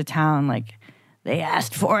destroys a town, they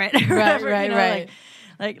asked for it? Right.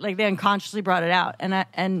 Like they unconsciously brought it out.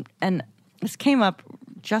 And this came up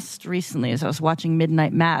just recently as I was watching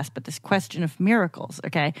Midnight Mass, but this question of miracles,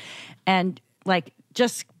 okay? And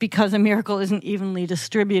just because a miracle isn't evenly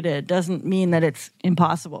distributed doesn't mean that it's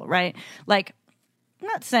impossible, right? I'm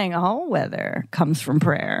not saying all weather comes from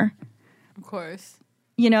prayer. Of course.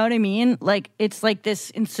 You know what I mean? It's like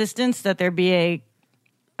this insistence that there be a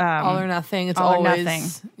all or nothing. It's all always or nothing.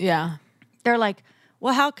 Yeah. They're like,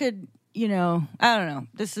 well, how could, I don't know.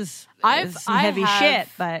 This is some heavy shit,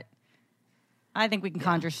 but I think we can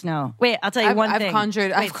conjure snow. Wait, I'll tell you one thing.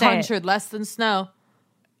 I've conjured less than snow.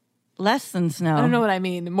 Less than snow? I don't know what I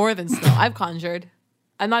mean. More than snow. I've conjured.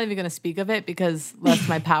 I'm not even going to speak of it because lest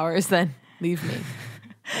my powers then leave me.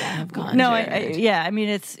 But I have conjured. No,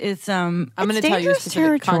 it's I'm going to tell you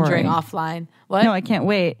specific conjuring offline. What? No, I can't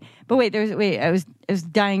wait. But I was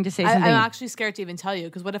dying to say something. I'm actually scared to even tell you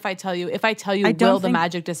because what if I tell you? If I tell you, will the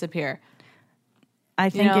magic disappear? I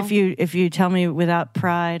think if you tell me without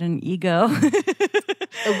pride and ego,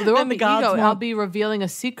 there won't be ego. I'll be revealing a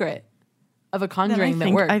secret of a conjuring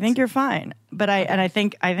that works. I think you're fine, but I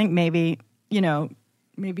think maybe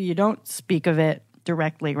maybe you don't speak of it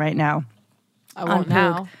directly right now. I won't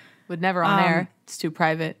now. Would never on air. It's too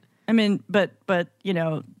private. I mean, but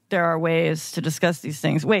there are ways to discuss these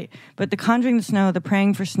things. Wait, but the conjuring the snow, the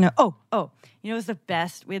praying for snow. Oh. It was the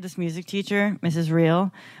best. We had this music teacher, Mrs.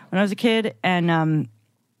 Reel, when I was a kid, and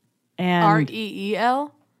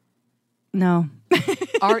REEL? No.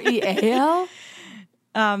 REAL?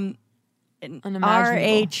 RHIELE,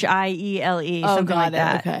 something like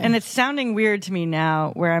that. Okay. And it's sounding weird to me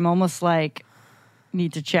now, where I'm almost like,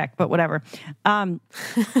 need to check, but whatever. So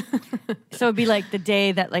it'd be the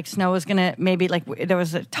day that snow was gonna there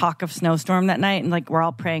was a talk of snowstorm that night, and we're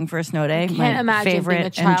all praying for a snow day. I can't imagine favorite being a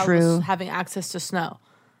child and true. having access to snow.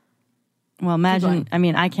 Well, imagine. I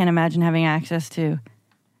mean, I can't imagine having access to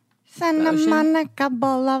Santa Monica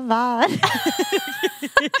Boulevard.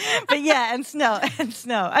 But yeah, and snow.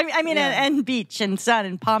 I mean, and beach and sun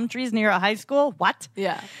and palm trees near a high school. What?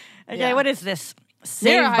 Yeah. Okay, yeah. What is this?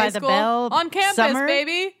 Saved by the Bell on campus, summer?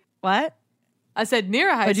 baby. What? I said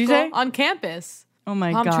near a high school say? on campus. Oh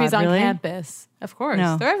my God! Palm trees on really? campus. Of course,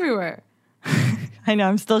 they're everywhere. I know.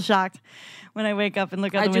 I'm still shocked when I wake up and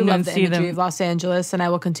look out the window window and see them. I do love the imagery of Los Angeles, and I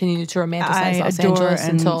will continue to romanticize Los Angeles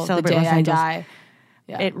until the day I die.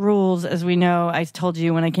 Yeah. It rules, as we know. I told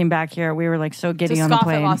you when I came back here, we were so giddy on the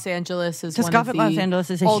plane. To scoff at Los Angeles is to one scoff of at Los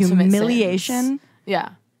Angeles is a humiliation. Sins. Yeah.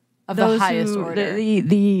 Of the highest order.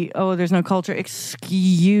 There's no culture.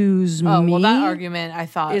 Excuse me. Oh, well, that argument I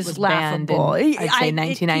thought is was laughable. Banned in, I'd say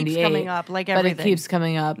 1998. It keeps coming up like everything. But it keeps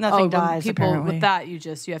coming up. Nothing dies, people, apparently. with that, you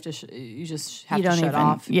just have to shut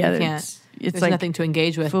off. Yeah, you can't. It's there's nothing to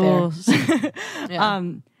engage with fools. there. Yeah.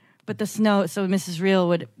 But the snow, so Mrs. Reel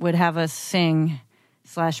would have us sing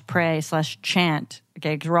 /pray /chant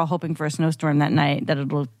Okay, because we're all hoping for a snowstorm that night, that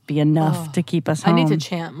it'll be enough to keep us home. I need to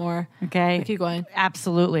chant more. Okay. But keep going.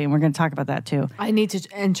 Absolutely. And we're going to talk about that too. I need to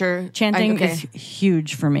enter. Chanting is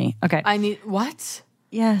huge for me. Okay. I need, what?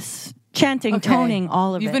 Yes. Chanting, toning,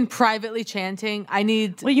 all of it. You've been privately chanting. I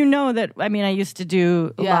need. Well, you know that, I mean, I used to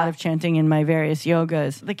do a lot of chanting in my various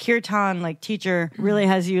yogas. The kirtan, teacher really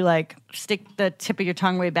has you, stick the tip of your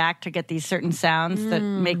tongue way back to get these certain sounds that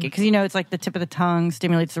make it. Because, it's like the tip of the tongue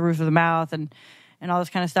stimulates the roof of the mouth and all this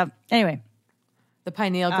kind of stuff. Anyway. The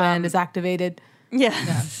pineal gland is activated. Yeah.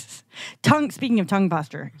 Tongue, speaking of tongue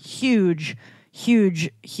posture, huge, huge,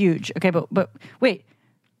 huge. Okay, but wait.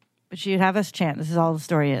 But she'd have us chant. This is all the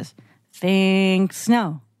story is. Think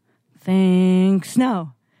snow. Think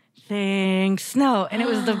snow. Think snow. And it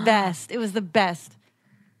was the best. It was the best.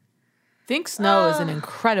 Think snow is an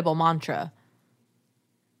incredible mantra.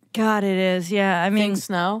 God, it is. Yeah, I mean. Think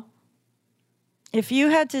snow. If you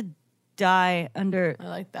had to die under. I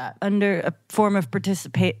like that. Under a form of God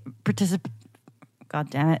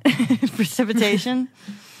damn it. Precipitation.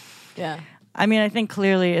 Yeah. I mean, I think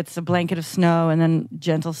clearly it's a blanket of snow and then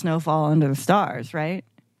gentle snowfall under the stars, right?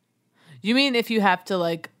 You mean if you have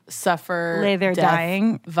to suffer, lay there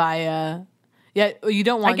dying via? Yeah, you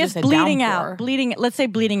don't want. I guess just bleeding downpour. out, bleeding. Let's say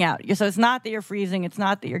bleeding out. So it's not that you're freezing. It's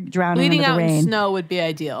not that you're drowning bleeding under the out rain. in snow would be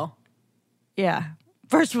ideal. Yeah.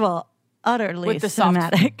 First of all, utterly with the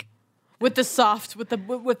cinematic. With the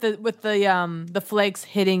flakes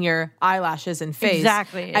hitting your eyelashes and face.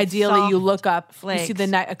 Exactly. Ideally, you look up, flakes. you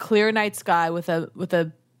see a clear night sky with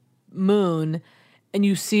a moon, and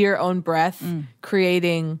you see your own breath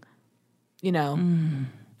creating,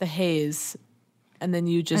 the haze, and then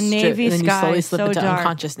you just slowly slip into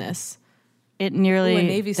unconsciousness. It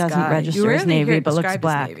nearly doesn't register as navy, but looks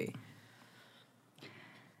black. Navy.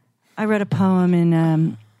 I read a poem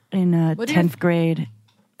in 10th grade.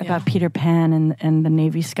 About Peter Pan and the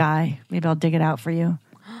navy sky. Maybe I'll dig it out for you.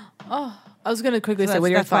 Oh, I was going to quickly say, what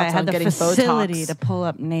are your thoughts on getting Botox? That's why I had the facility to pull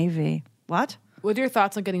up navy. What? What are your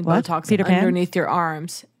thoughts on getting Botox underneath your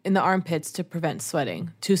arms, in the armpits to prevent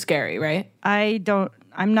sweating? Too scary, right? I don't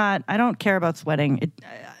care about sweating.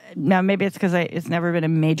 Now, maybe it's because it's never been a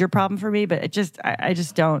major problem for me, but I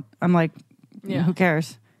just don't. I'm like, who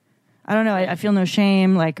cares? I don't know. I feel no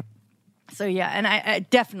shame. So yeah, and I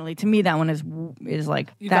definitely, to me, that one is you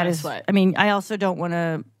that is. Sweat. I mean, I also don't want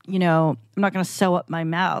to, I'm not going to sew up my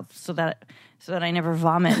mouth so that I never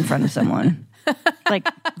vomit in front of someone.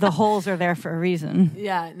 The holes are there for a reason.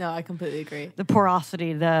 Yeah, no, I completely agree. The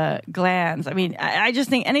porosity, the glands. I mean, I just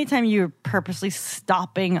think anytime you're purposely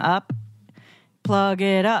stopping up, plug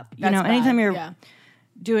it up. Anytime you're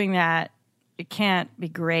doing that, it can't be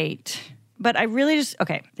great. But I really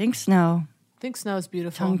think snow. I think snow is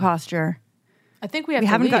beautiful. Tongue posture. I think we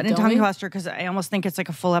haven't gotten into tongue posture because I almost think it's a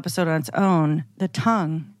full episode on its own. The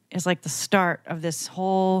tongue is the start of this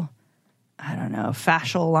whole, I don't know,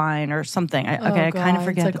 fascial line or something. I kind of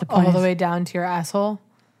forget. It's the point all the way down to your asshole,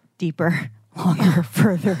 deeper, longer,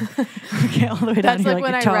 further. Okay, all the way down. That's to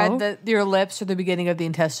when I read that your lips are the beginning of the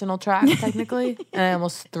intestinal tract, technically, and I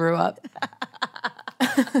almost threw up.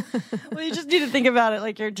 Well, you just need to think about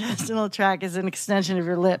it your intestinal tract is an extension of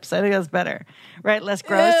your lips. I think that's better, right? Less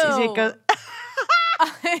gross. Ew. It goes.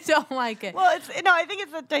 I don't like it. Well, I think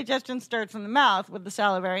it's that digestion starts in the mouth with the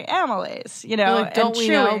salivary amylase, don't we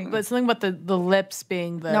chewing. know? But something about the lips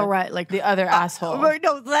being the the other asshole.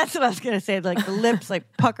 No, that's what I was going to say. The lips,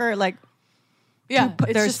 pucker, yeah.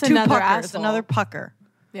 There's just two another puckers, asshole. another pucker.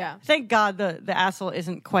 Yeah. Thank God the asshole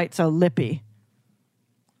isn't quite so lippy.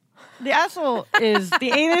 The asshole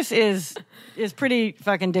the anus is pretty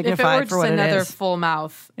fucking dignified for what it is. If it were just another full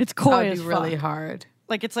mouth, it's coy as fuck. That would be really hard.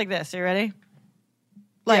 It's like this. Are you ready?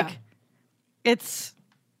 It's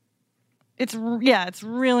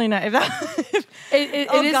really nice. It is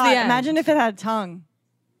God, the end. Imagine if it had tongue.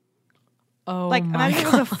 Oh, imagine if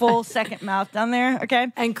it was a full second mouth down there, okay?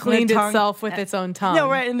 And cleaned itself with its own tongue. No,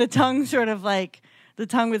 right, and the tongue sort of the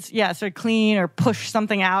tongue would, sort of clean or push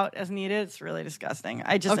something out as needed. It's really disgusting.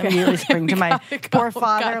 I just immediately spring to my poor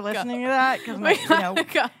father listening to that because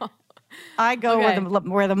I go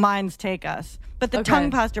where the minds take us. But the tongue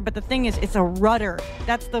posture. But the thing is, it's a rudder.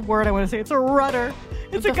 That's the word I want to say. It's a rudder.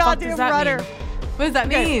 It's a goddamn rudder. What does that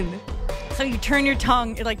mean? So you turn your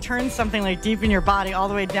tongue. It turns something deep in your body all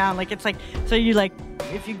the way down. So you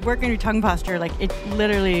if you work on your tongue posture, it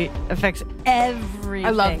literally affects everything. I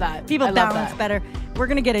love that. People balance better. We're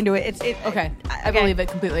gonna get into it. Okay. I believe it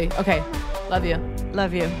completely. Okay. Love you.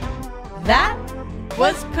 Love you. That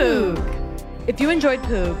was Poog. If you enjoyed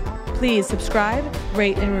Poog, please subscribe,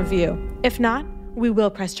 rate, and review. If not, we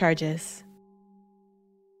will press charges.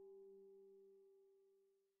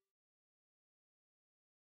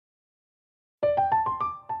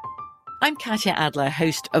 I'm Katya Adler,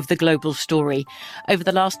 host of The Global Story. Over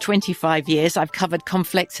the last 25 years, I've covered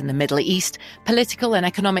conflicts in the Middle East, political and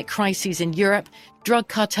economic crises in Europe, drug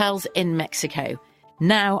cartels in Mexico.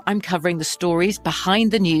 Now I'm covering the stories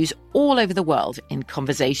behind the news all over the world in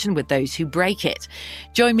conversation with those who break it.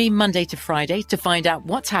 Join me Monday to Friday to find out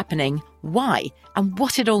what's happening, why, and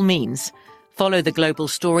what it all means. Follow The Global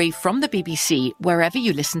Story from the BBC wherever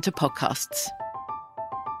you listen to podcasts.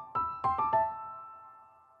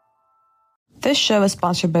 This show is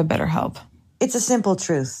sponsored by BetterHelp. It's a simple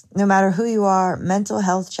truth. No matter who you are, mental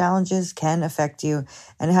health challenges can affect you,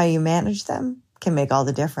 and how you manage them can make all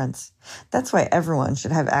the difference. That's why everyone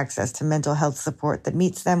should have access to mental health support that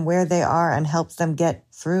meets them where they are and helps them get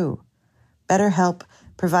through. BetterHelp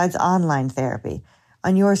provides online therapy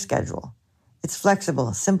on your schedule. It's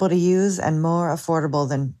flexible, simple to use, and more affordable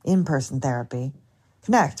than in-person therapy.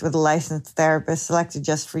 Connect with a licensed therapist selected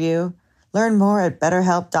just for you. Learn more at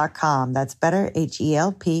BetterHelp.com. That's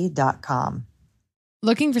BetterHelp.com.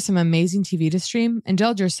 Looking for some amazing TV to stream?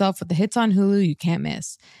 Indulge yourself with the hits on Hulu you can't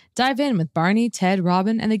miss. Dive in with Barney, Ted,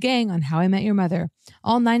 Robin, and the gang on How I Met Your Mother.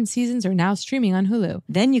 All 9 seasons are now streaming on Hulu.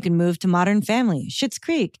 Then you can move to Modern Family, Schitt's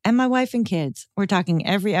Creek, and My Wife and Kids. We're talking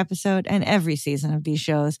every episode and every season of these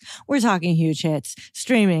shows. We're talking huge hits,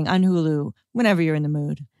 streaming on Hulu, whenever you're in the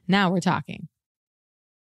mood. Now we're talking.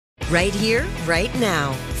 Right here, right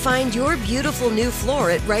now. Find your beautiful new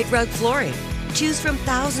floor at Right Rug Flooring. Choose from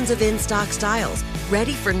thousands of in-stock styles,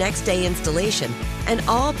 ready for next day installation, and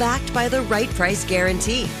all backed by the right price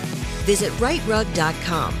guarantee. Visit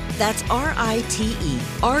rightrug.com. That's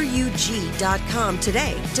RITERUG.com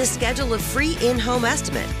today to schedule a free in-home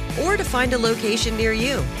estimate or to find a location near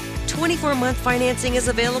you. 24-month financing is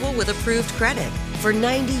available with approved credit. For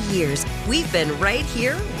 90 years, we've been right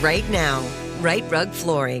here, right now. Right Rug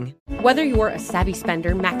Flooring. Whether you're a savvy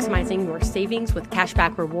spender maximizing your savings with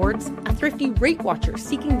cashback rewards, a thrifty rate watcher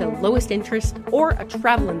seeking the lowest interest, or a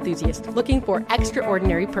travel enthusiast looking for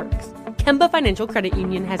extraordinary perks, Kemba Financial Credit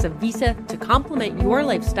Union has a visa to complement your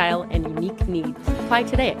lifestyle and unique needs. Apply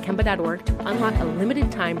today at Kemba.org to unlock a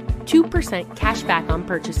limited-time 2% cash back on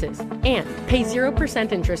purchases and pay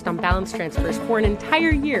 0% interest on balance transfers for an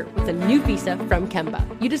entire year with a new visa from Kemba.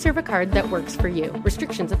 You deserve a card that works for you.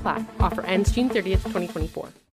 Restrictions apply. Offer ends June 30th, 2024.